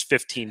care that it's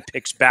 15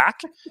 picks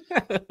back.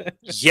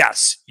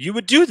 Yes, you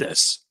would do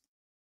this.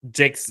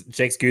 Jake's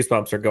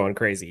goosebumps are going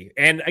crazy.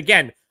 And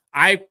again,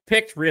 I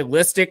picked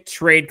realistic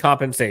trade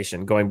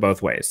compensation going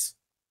both ways.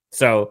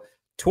 So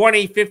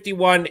 20,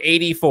 51,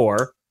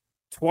 84.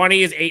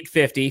 20 is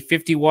 850.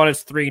 51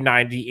 is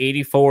 390.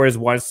 84 is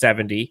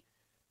 170.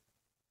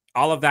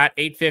 All of that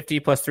 850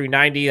 plus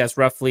 390, that's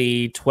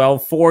roughly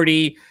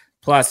 1240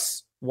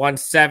 plus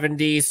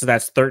 170. So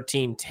that's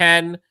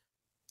 1310.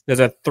 There's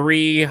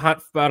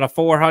about a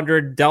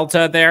 400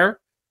 delta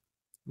there.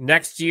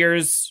 Next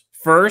year's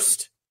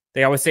first,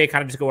 they always say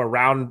kind of just go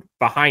around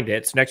behind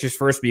it. So next year's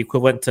first would be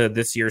equivalent to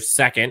this year's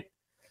second.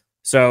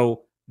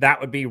 So that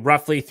would be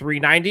roughly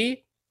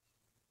 390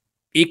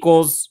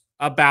 equals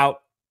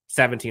about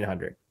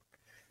 1700.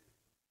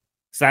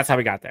 So that's how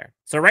we got there.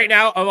 So right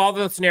now, of all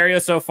the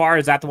scenarios so far,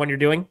 is that the one you're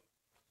doing?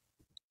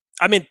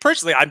 I mean,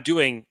 personally, I'm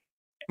doing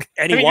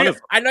any one of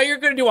them. I know you're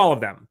going to do all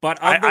of them,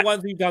 but of the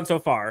ones we've done so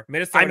far,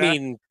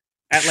 Minnesota,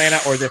 Atlanta,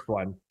 or this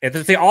one, if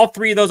they say all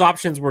three of those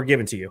options were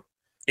given to you.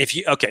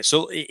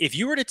 So if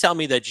you were to tell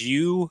me that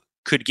you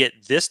could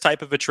get this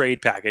type of a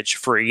trade package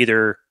for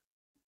either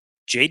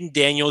Jaden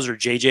Daniels or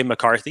JJ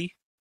McCarthy,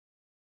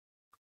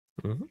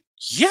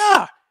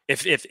 yeah.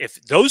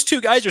 If those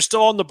two guys are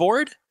still on the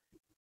board,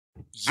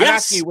 yes. I'm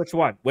asking you which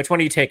one. Which one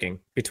are you taking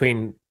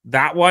between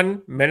that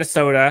one,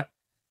 Minnesota,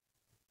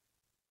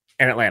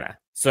 and Atlanta?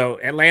 So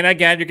Atlanta,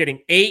 again, you're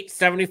getting 8,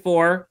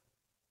 74,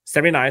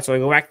 79. So we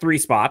go back 3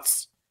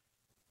 spots.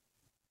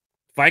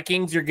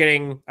 Vikings, you're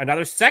getting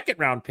another second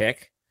round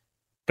pick,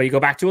 but you go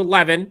back to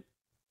 11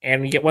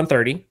 and you get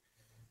 130.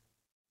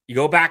 You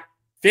go back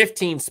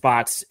 15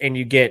 spots and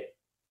you get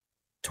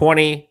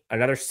 20,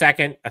 another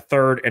second, a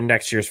third, and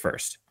next year's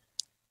first.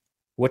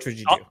 Which would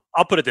you do?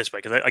 I'll put it this way,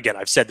 because again,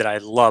 I've said that I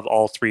love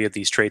all three of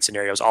these trade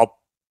scenarios. I'll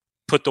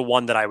put the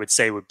one that I would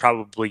say would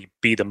probably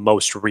be the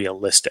most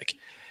realistic.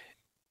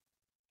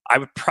 I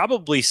would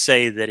probably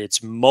say that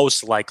it's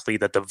most likely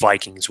that the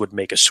Vikings would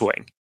make a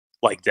swing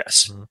like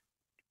this,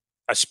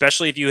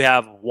 especially if you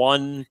have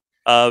one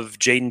of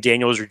Jaden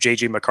Daniels or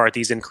JJ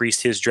McCarthy's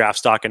increased his draft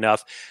stock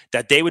enough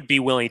that they would be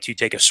willing to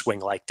take a swing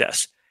like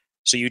this.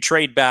 So you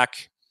trade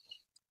back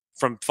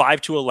from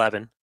 5 to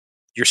 11.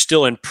 You're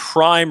still in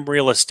prime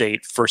real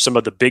estate for some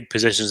of the big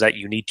positions that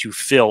you need to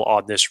fill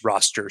on this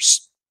roster,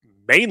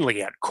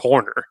 mainly at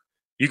corner.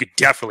 You could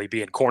definitely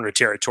be in corner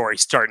territory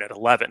starting at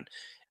 11.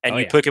 And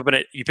you pick up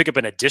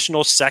an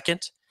additional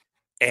second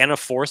and a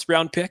 4th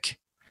round pick,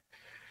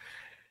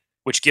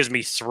 which gives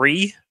me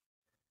 3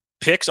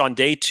 picks on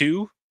day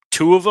 2.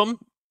 2 of them,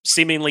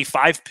 seemingly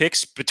 5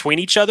 picks between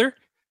each other.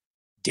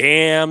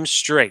 Damn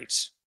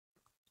straight.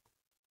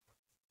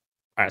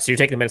 All right, so you're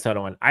taking the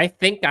Minnesota one. I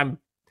think I'm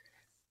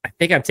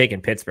taking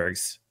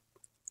Pittsburgh's.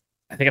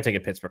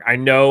 I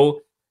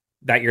know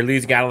that you're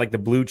losing out on like the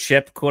blue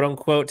chip, quote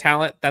unquote,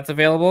 talent that's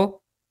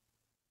available,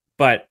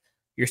 but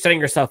you're setting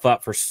yourself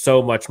up for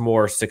so much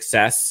more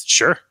success.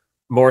 Sure.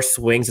 More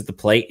swings at the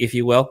plate, if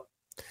you will.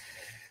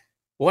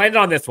 We'll end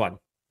on this one.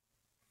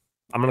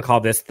 I'm going to call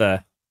this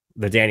the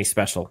Danny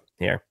special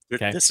here.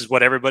 Okay. This is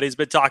what everybody's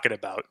been talking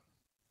about.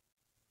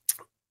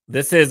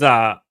 This is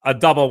a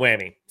double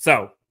whammy.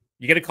 So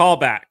you get a call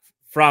back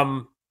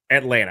from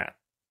Atlanta.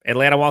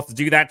 Atlanta wants to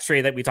do that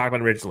trade that we talked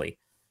about originally.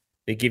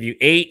 They give you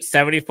 8,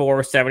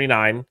 74,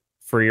 79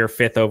 for your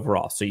 5th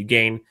overall. So you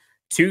gain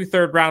 2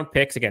 third-round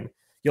picks. Again,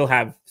 you'll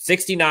have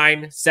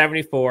 69,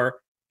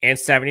 74, and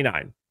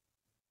 79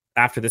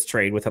 after this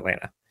trade with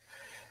Atlanta.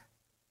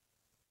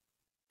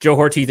 Joe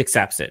Hortiz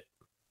accepts it.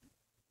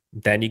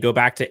 Then you go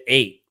back to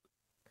 8.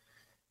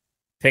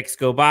 Picks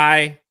go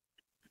by.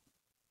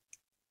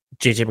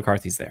 JJ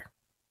McCarthy's there.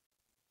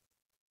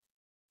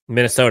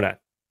 Minnesota,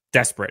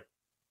 desperate,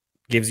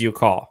 gives you a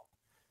call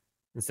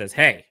and says,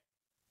 hey,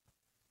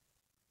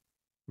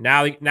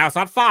 now it's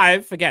not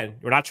 5. Again,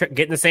 we're not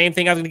getting the same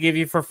thing I was going to give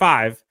you for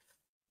 5,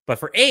 but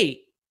for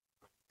 8,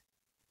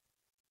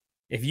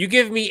 if you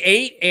give me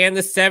 8 and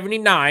the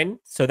 79,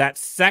 so that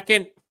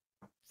second,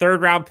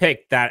 3rd round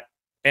pick that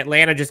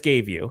Atlanta just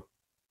gave you,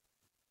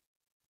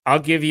 I'll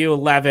give you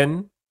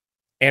 11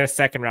 and a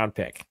 2nd round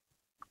pick.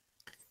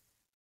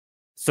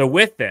 So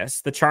with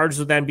this, the Chargers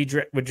would then be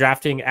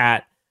drafting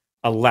at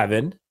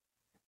 11,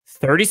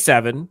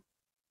 37,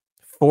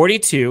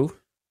 42,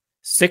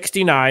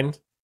 69,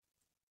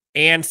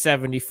 and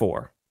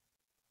 74.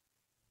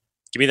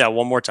 Give me that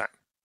one more time.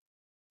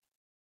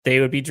 They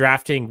would be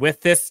drafting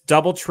with this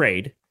double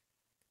trade.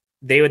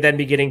 They would then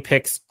be getting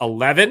picks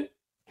 11,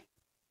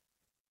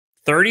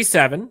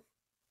 37,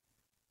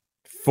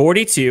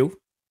 42,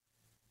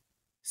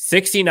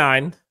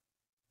 69,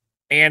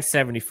 and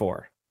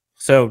 74.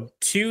 So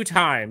 2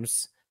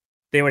 times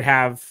they would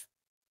have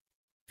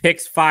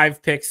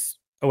 5 picks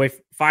away,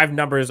 5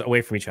 numbers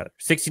away from each other.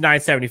 69,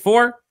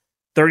 74,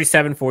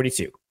 37,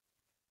 42,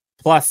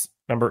 plus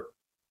number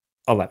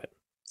 11.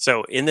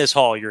 So in this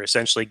haul, you're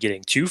essentially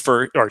getting 2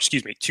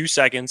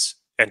 seconds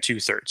and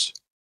 2/3.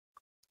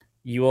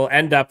 You will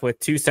end up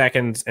with 2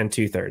 seconds and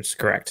 2/3.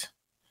 Correct.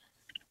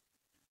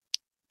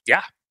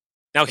 Yeah.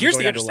 Now here's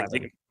the interesting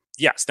thing.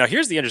 Yes. Now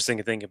here's the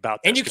interesting thing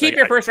about this. And you keep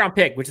your first round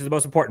pick, which is the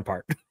most important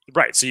part.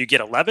 Right. So you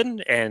get 11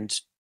 and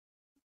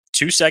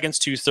 2 seconds,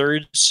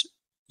 2/3.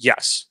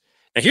 Yes.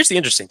 Now here's the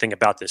interesting thing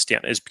about this,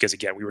 Dan, is because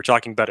again, we were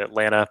talking about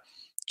Atlanta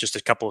just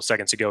a couple of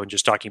seconds ago and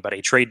just talking about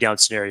a trade down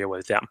scenario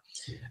with them.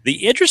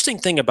 The interesting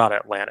thing about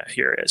Atlanta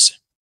here is,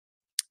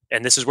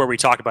 and this is where we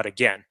talk about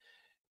again,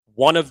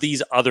 one of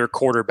these other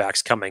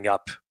quarterbacks coming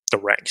up the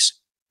ranks.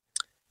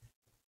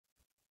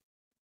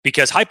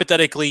 Because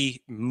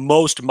hypothetically,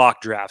 most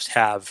mock drafts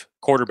have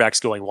quarterbacks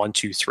going 1,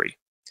 2, 3.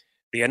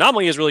 The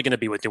anomaly is really going to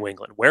be with New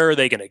England. Where are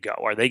they going to go?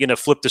 Are they going to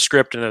flip the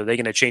script and are they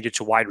going to change it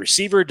to wide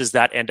receiver? Does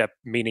that end up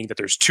meaning that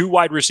there's 2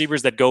 wide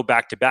receivers that go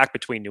back to back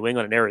between New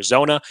England and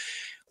Arizona?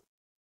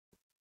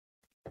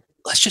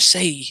 Let's just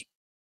say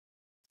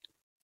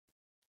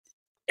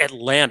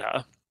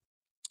Atlanta,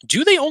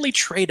 do they only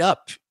trade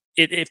up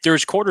if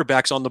there's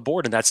quarterbacks on the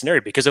board in that scenario?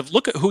 Because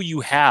look at who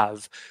you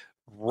have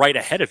right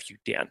ahead of you,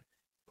 Dan.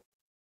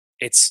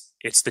 It's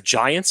the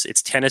Giants.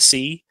 It's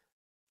Tennessee.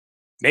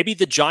 Maybe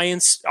the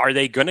Giants, are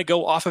they going to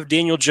go off of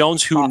Daniel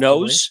Jones? Who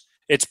knows?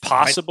 It's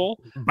possible.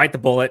 Bite the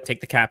bullet,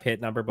 take the cap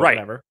hit number, but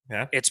whatever.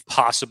 Yeah, it's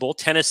possible.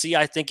 Tennessee,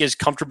 I think, is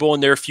comfortable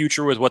in their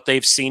future with what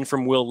they've seen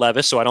from Will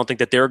Levis, so I don't think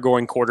that they're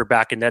going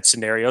quarterback in that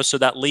scenario. So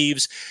that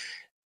leaves,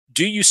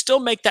 do you still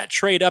make that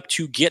trade up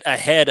to get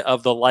ahead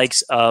of the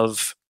likes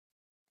of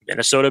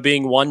Minnesota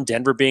being one,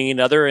 Denver being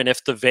another, and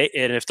if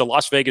the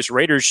Las Vegas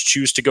Raiders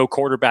choose to go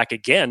quarterback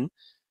again,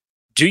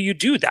 do you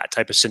do that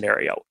type of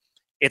scenario?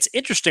 It's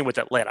interesting with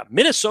Atlanta.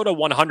 Minnesota,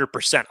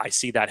 100%, I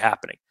see that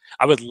happening.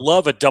 I would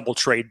love a double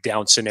trade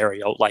down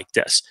scenario like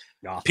this.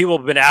 Yeah. People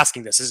have been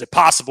asking this. Is it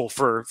possible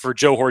for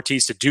Joe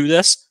Hortiz to do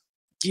this?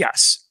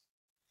 Yes.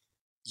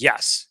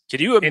 Yes. Can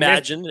you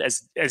imagine,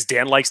 as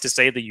Dan likes to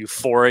say, the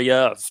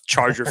euphoria of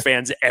Charger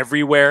fans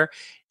everywhere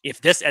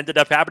if this ended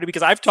up happening?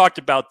 Because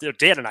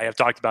Dan and I have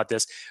talked about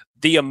this,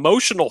 the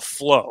emotional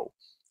flow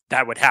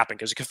that would happen.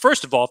 Because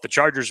first of all, if the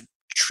Chargers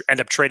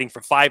end up trading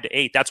from 5 to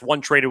 8, that's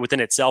one trader within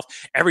itself.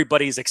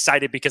 Everybody's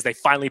excited because they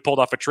finally pulled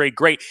off a trade.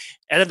 Great.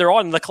 And then they're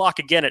on the clock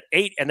again at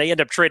 8 and they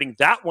end up trading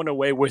that one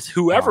away with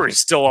whoever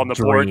is still on the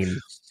board.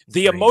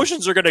 The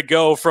emotions are going to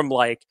go from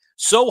like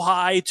so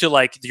high to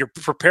like you're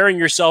preparing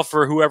yourself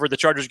for whoever the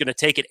Chargers are going to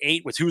take at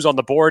 8 with who's on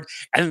the board.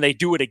 And then they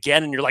do it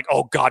again. And you're like,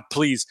 oh God,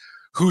 please,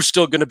 who's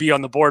still going to be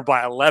on the board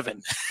by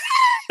 11?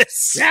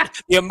 Yeah.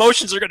 The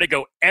emotions are going to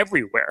go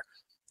everywhere.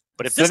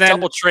 But if this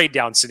double trade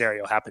down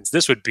scenario happens,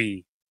 this would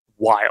be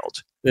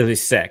wild. It'll be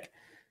sick.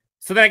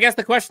 So then I guess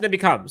the question then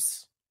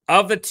becomes,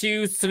 of the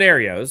 2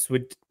 scenarios,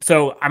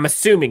 so I'm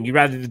assuming you'd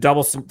rather do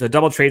the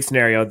double trade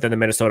scenario than the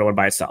Minnesota one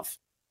by itself,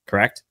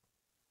 correct?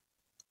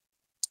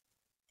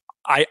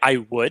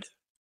 I would.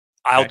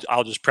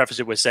 I'll just preface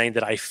it with saying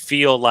that I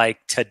feel like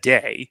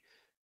today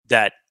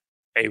that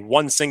a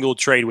one single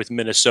trade with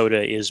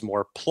Minnesota is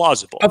more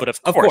plausible. But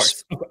of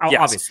course, yes.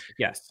 Obviously,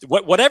 yes.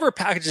 Whatever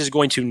package is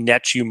going to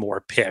net you more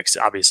picks,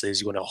 obviously,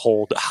 is going to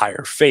hold a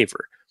higher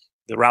favor.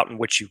 The route in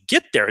which you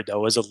get there,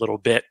 though, is more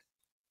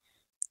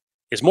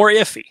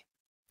iffy.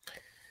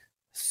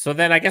 So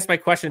then I guess my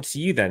question to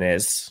you then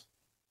is,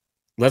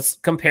 let's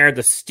compare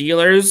the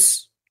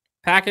Steelers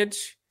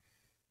package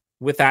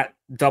with that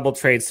double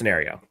trade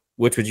scenario.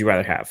 Which would you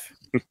rather have?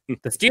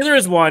 The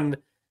Steelers one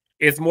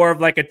is more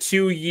of like a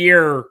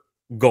 2-year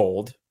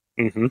gold.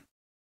 Mm-hmm.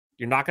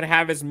 You're not going to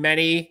have as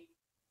many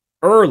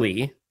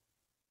early,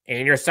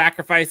 and you're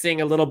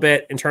sacrificing a little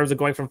bit in terms of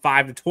going from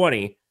 5 to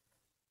 20.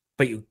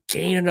 But you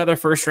gain another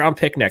first-round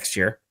pick next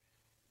year,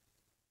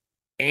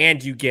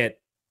 and you get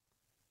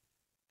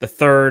the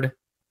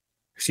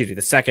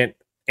second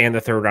and the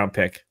third-round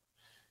pick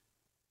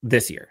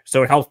this year.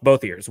 So it helps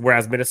both years.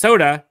 Whereas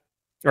Minnesota,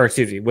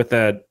 with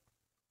the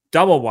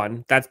double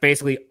one, that's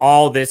basically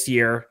all this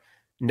year.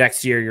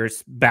 Next year, you're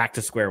back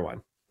to square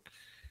one.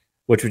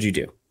 Which would you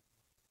do?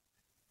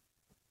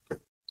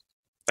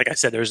 Like I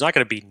said, there's not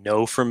going to be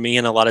no from me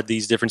in a lot of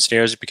these different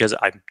scenarios because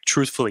I'm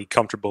truthfully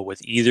comfortable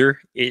with either.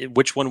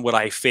 Which one would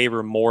I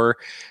favor more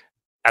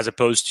as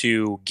opposed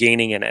to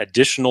gaining an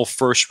additional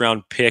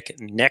first-round pick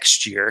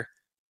next year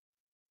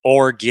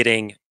or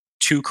getting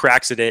 2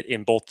 cracks at it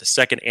in both the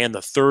second and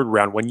the third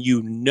round when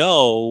you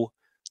know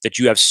that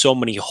you have so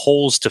many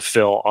holes to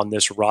fill on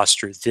this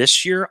roster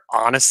this year?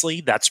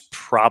 Honestly, that's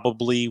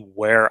probably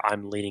where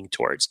I'm leaning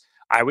towards.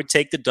 I would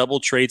take the double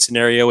trade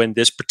scenario in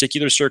this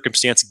particular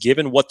circumstance,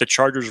 given what the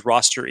Chargers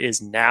roster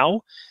is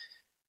now,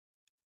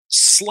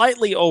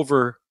 slightly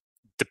over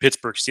the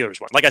Pittsburgh Steelers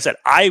one. Like I said,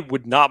 I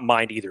would not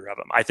mind either of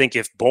them. I think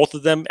if both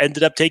of them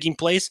ended up taking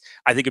place,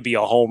 I think it'd be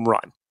a home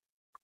run.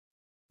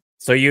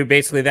 So you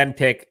basically then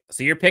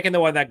you're picking the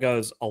one that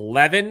goes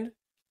 11,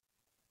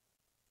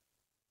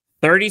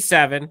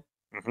 37,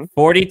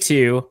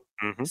 42,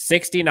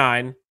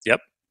 69,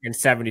 and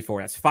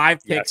 74. That's 5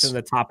 picks in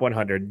the top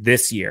 100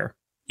 this year.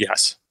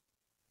 Yes.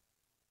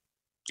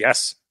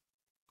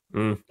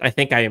 I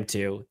think I am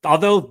too.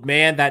 Although,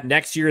 man, that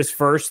next year's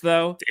first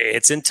though,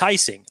 It's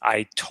enticing.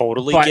 I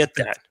totally get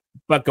that.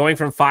 But going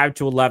from 5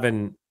 to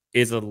 11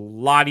 is a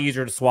lot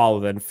easier to swallow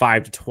than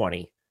 5 to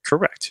 20.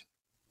 Correct.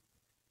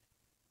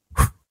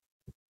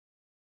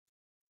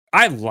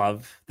 I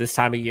love this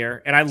time of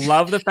year. And I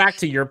love the fact,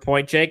 to your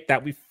point, Jake,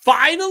 that we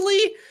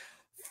finally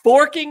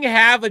forking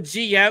have a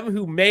GM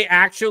who may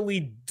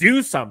actually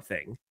do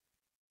something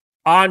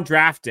on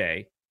draft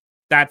day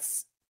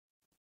that's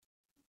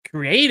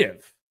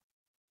creative.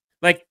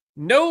 Like,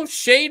 no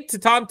shade to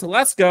Tom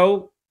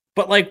Telesco,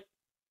 but like,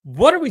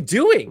 what are we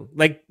doing?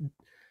 Like,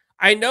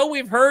 I know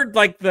we've heard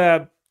like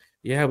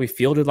we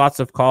fielded lots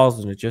of calls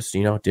and it just,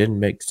 didn't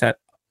make sense.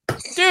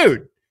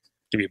 Dude,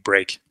 give me a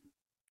break.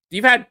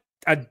 You've had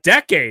a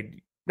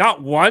decade.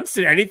 Not once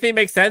did anything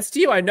make sense to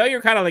you. I know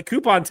you're kind of like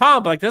coupon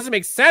Tom, but like, doesn't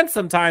make sense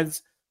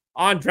sometimes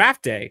on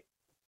draft day.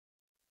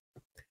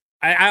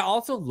 I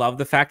also love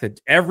the fact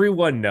that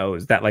everyone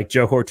knows that like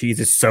Joe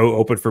Hortiz is so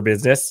open for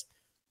business.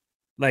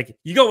 Like,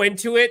 you go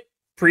into it,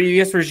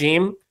 previous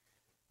regime,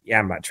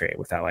 I'm not trading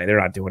with LA. They're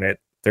not doing it.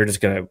 They're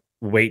just going to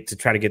wait to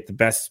try to get the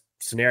best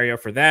scenario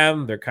for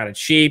them. They're kind of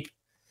cheap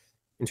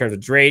in terms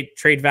of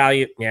trade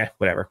value. Yeah,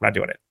 whatever. Not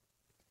doing it.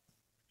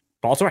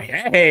 Baltimore.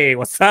 Hey,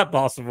 what's up,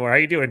 Baltimore? How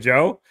you doing,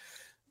 Joe?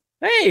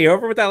 Hey,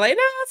 over with LA?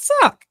 No,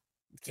 suck.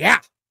 Yeah.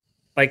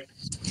 Like,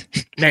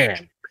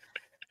 man.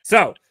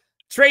 So,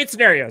 trade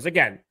scenarios.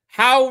 Again,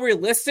 how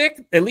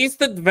realistic, at least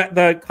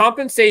the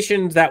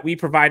compensations that we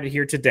provided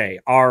here today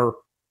are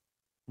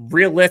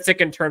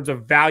realistic in terms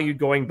of value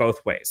going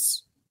both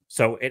ways.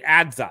 So it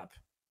adds up.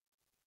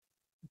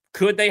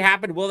 Could they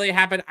happen? Will they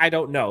happen? I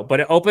don't know. But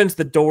it opens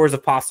the doors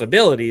of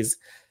possibilities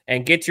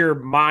and gets your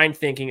mind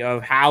thinking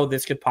of how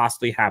this could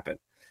possibly happen.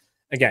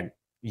 Again,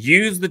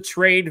 use the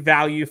trade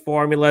value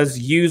formulas,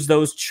 use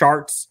those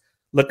charts,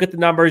 look at the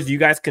numbers. You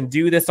guys can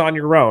do this on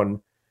your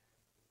own.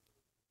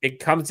 It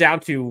comes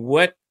down to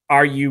what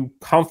are you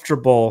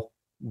comfortable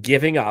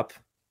giving up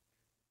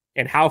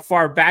and how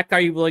far back are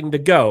you willing to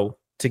go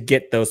to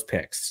get those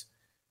picks?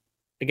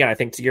 Again, I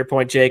think to your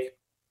point, Jake,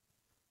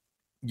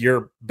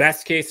 your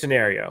best case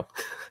scenario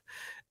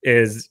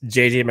is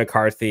JJ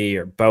McCarthy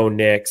or Bo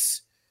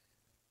Nix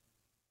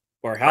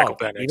or hell,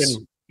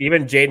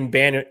 even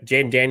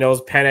Jaden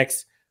Daniels,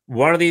 Penix.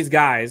 One of these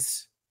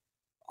guys,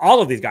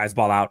 all of these guys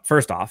ball out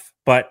first off.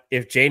 But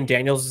if Jaden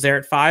Daniels is there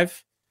at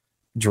 5,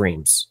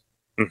 dreams.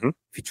 Mm-hmm.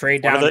 If you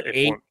trade down to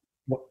 8,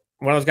 one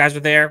of those guys are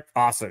there,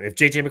 awesome. If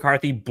JJ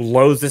McCarthy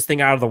blows this thing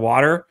out of the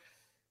water,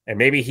 and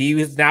maybe he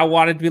is now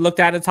wanted to be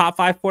looked at a top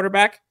 5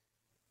 quarterback,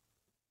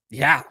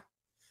 yeah.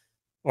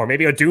 Or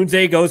maybe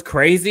Odunze goes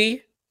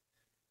crazy,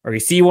 or you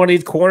see one of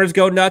these corners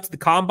go nuts at the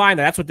combine.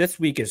 That's what this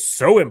week is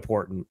so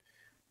important.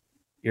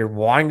 You're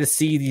wanting to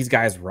see these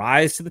guys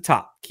rise to the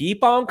top.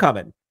 Keep on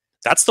coming.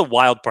 That's the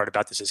wild part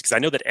about this is because I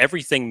know that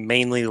everything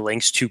mainly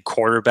links to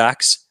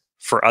quarterbacks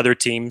for other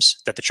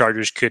teams that the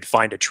Chargers could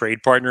find a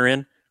trade partner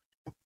in.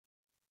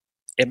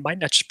 It might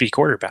not just be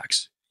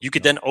quarterbacks. You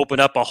could then open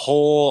up a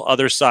whole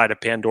other side of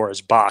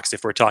Pandora's box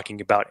if we're talking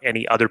about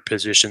any other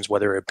positions,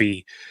 whether it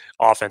be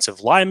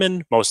offensive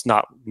linemen, most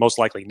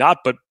likely not,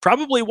 but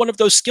probably one of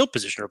those skill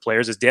positioner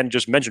players, as Dan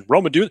just mentioned.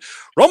 Rome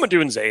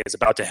Odunze is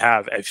about to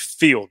have a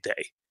field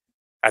day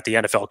at the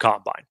NFL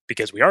Combine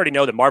because we already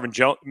know that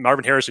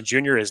Marvin Harrison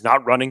Jr. is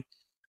not running.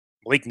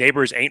 Malik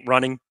Neighbors ain't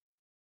running.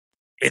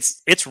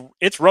 It's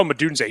Rome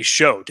Odunze's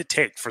show to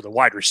take for the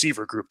wide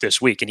receiver group this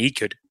week, and he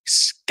could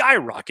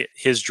skyrocket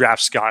his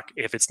draft stock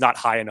if it's not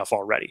high enough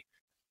already.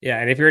 Yeah,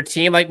 and if you're a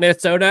team like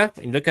Minnesota,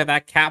 and you look at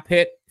that cap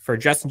hit for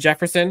Justin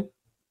Jefferson,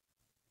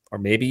 or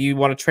maybe you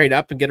want to trade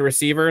up and get a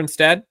receiver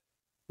instead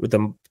with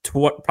them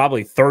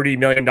probably $30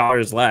 million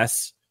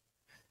less,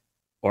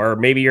 or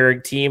maybe you're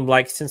a team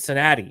like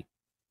Cincinnati,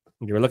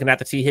 and you're looking at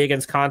the T.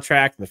 Higgins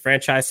contract and the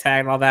franchise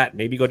tag and all that,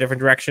 maybe go a different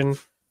direction.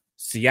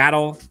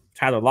 Seattle,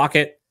 Tyler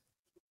Lockett.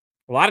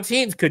 A lot of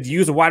teams could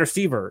use a wide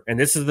receiver, and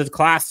this is the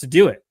class to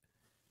do it.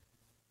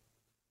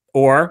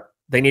 Or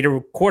they need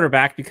a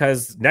quarterback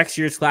because next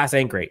year's class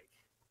ain't great.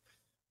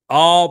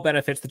 All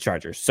benefits the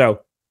Chargers.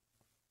 So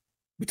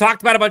we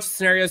talked about a bunch of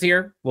scenarios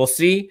here. We'll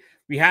see.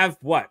 We have,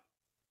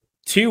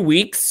 2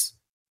 weeks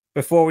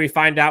before we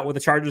find out what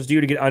the Chargers do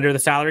to get under the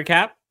salary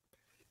cap?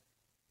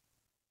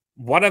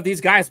 One of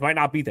these guys might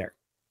not be there.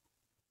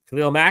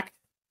 Khalil Mack,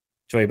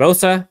 Joey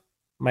Bosa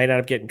might end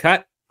up getting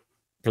cut,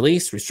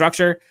 release,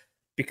 restructure.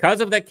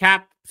 Because of the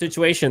cap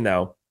situation,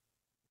 though,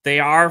 they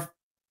are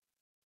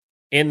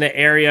in the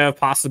area of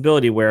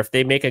possibility where if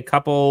they make a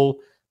couple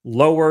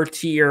lower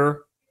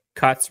tier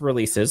cuts,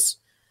 releases,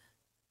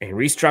 and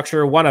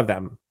restructure one of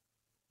them,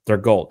 they're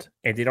gold.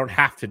 And they don't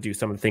have to do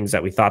some of the things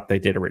that we thought they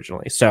did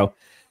originally. So,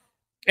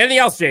 anything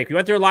else, Jake? We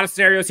went through a lot of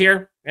scenarios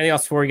here. Anything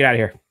else before we get out of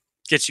here?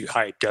 Gets you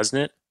hyped, doesn't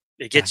it?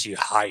 It gets you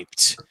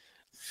hyped.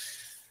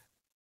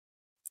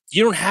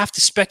 You don't have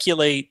to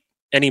speculate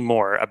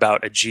anymore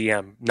about a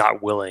GM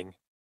not willing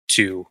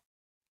to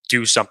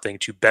do something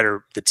to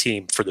better the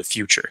team for the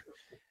future.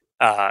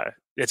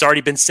 It's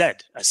already been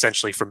said,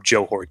 essentially, from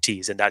Joe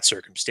Hortiz in that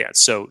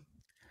circumstance. So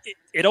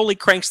it only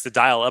cranks the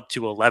dial up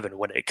to 11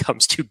 when it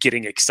comes to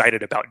getting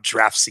excited about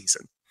draft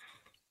season.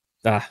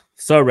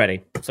 So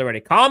ready.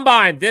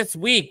 Combine this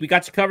week. We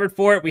got you covered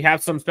for it. We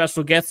have some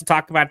special guests to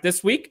talk about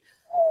this week.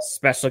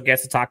 Special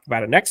guests to talk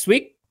about it next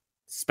week.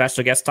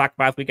 Special guests to talk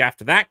about the week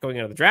after that, going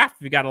into the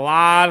draft. We got a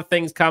lot of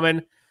things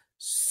coming.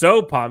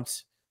 So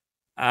pumped.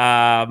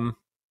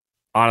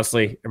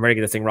 Honestly, I'm ready to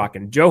get this thing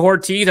rocking. Joe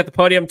Hortiz at the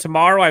podium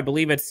tomorrow. I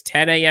believe it's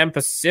 10 a.m.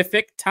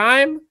 Pacific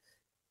time.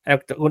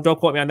 Don't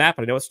quote me on that,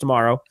 but I know it's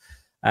tomorrow.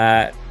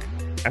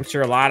 I'm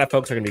sure a lot of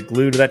folks are going to be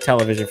glued to that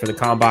television for the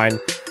Combine.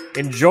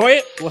 Enjoy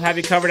it. We'll have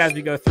you covered as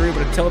we go through.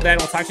 But until then,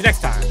 we'll talk to you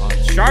next time on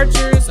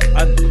Chargers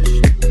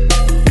Unleashed.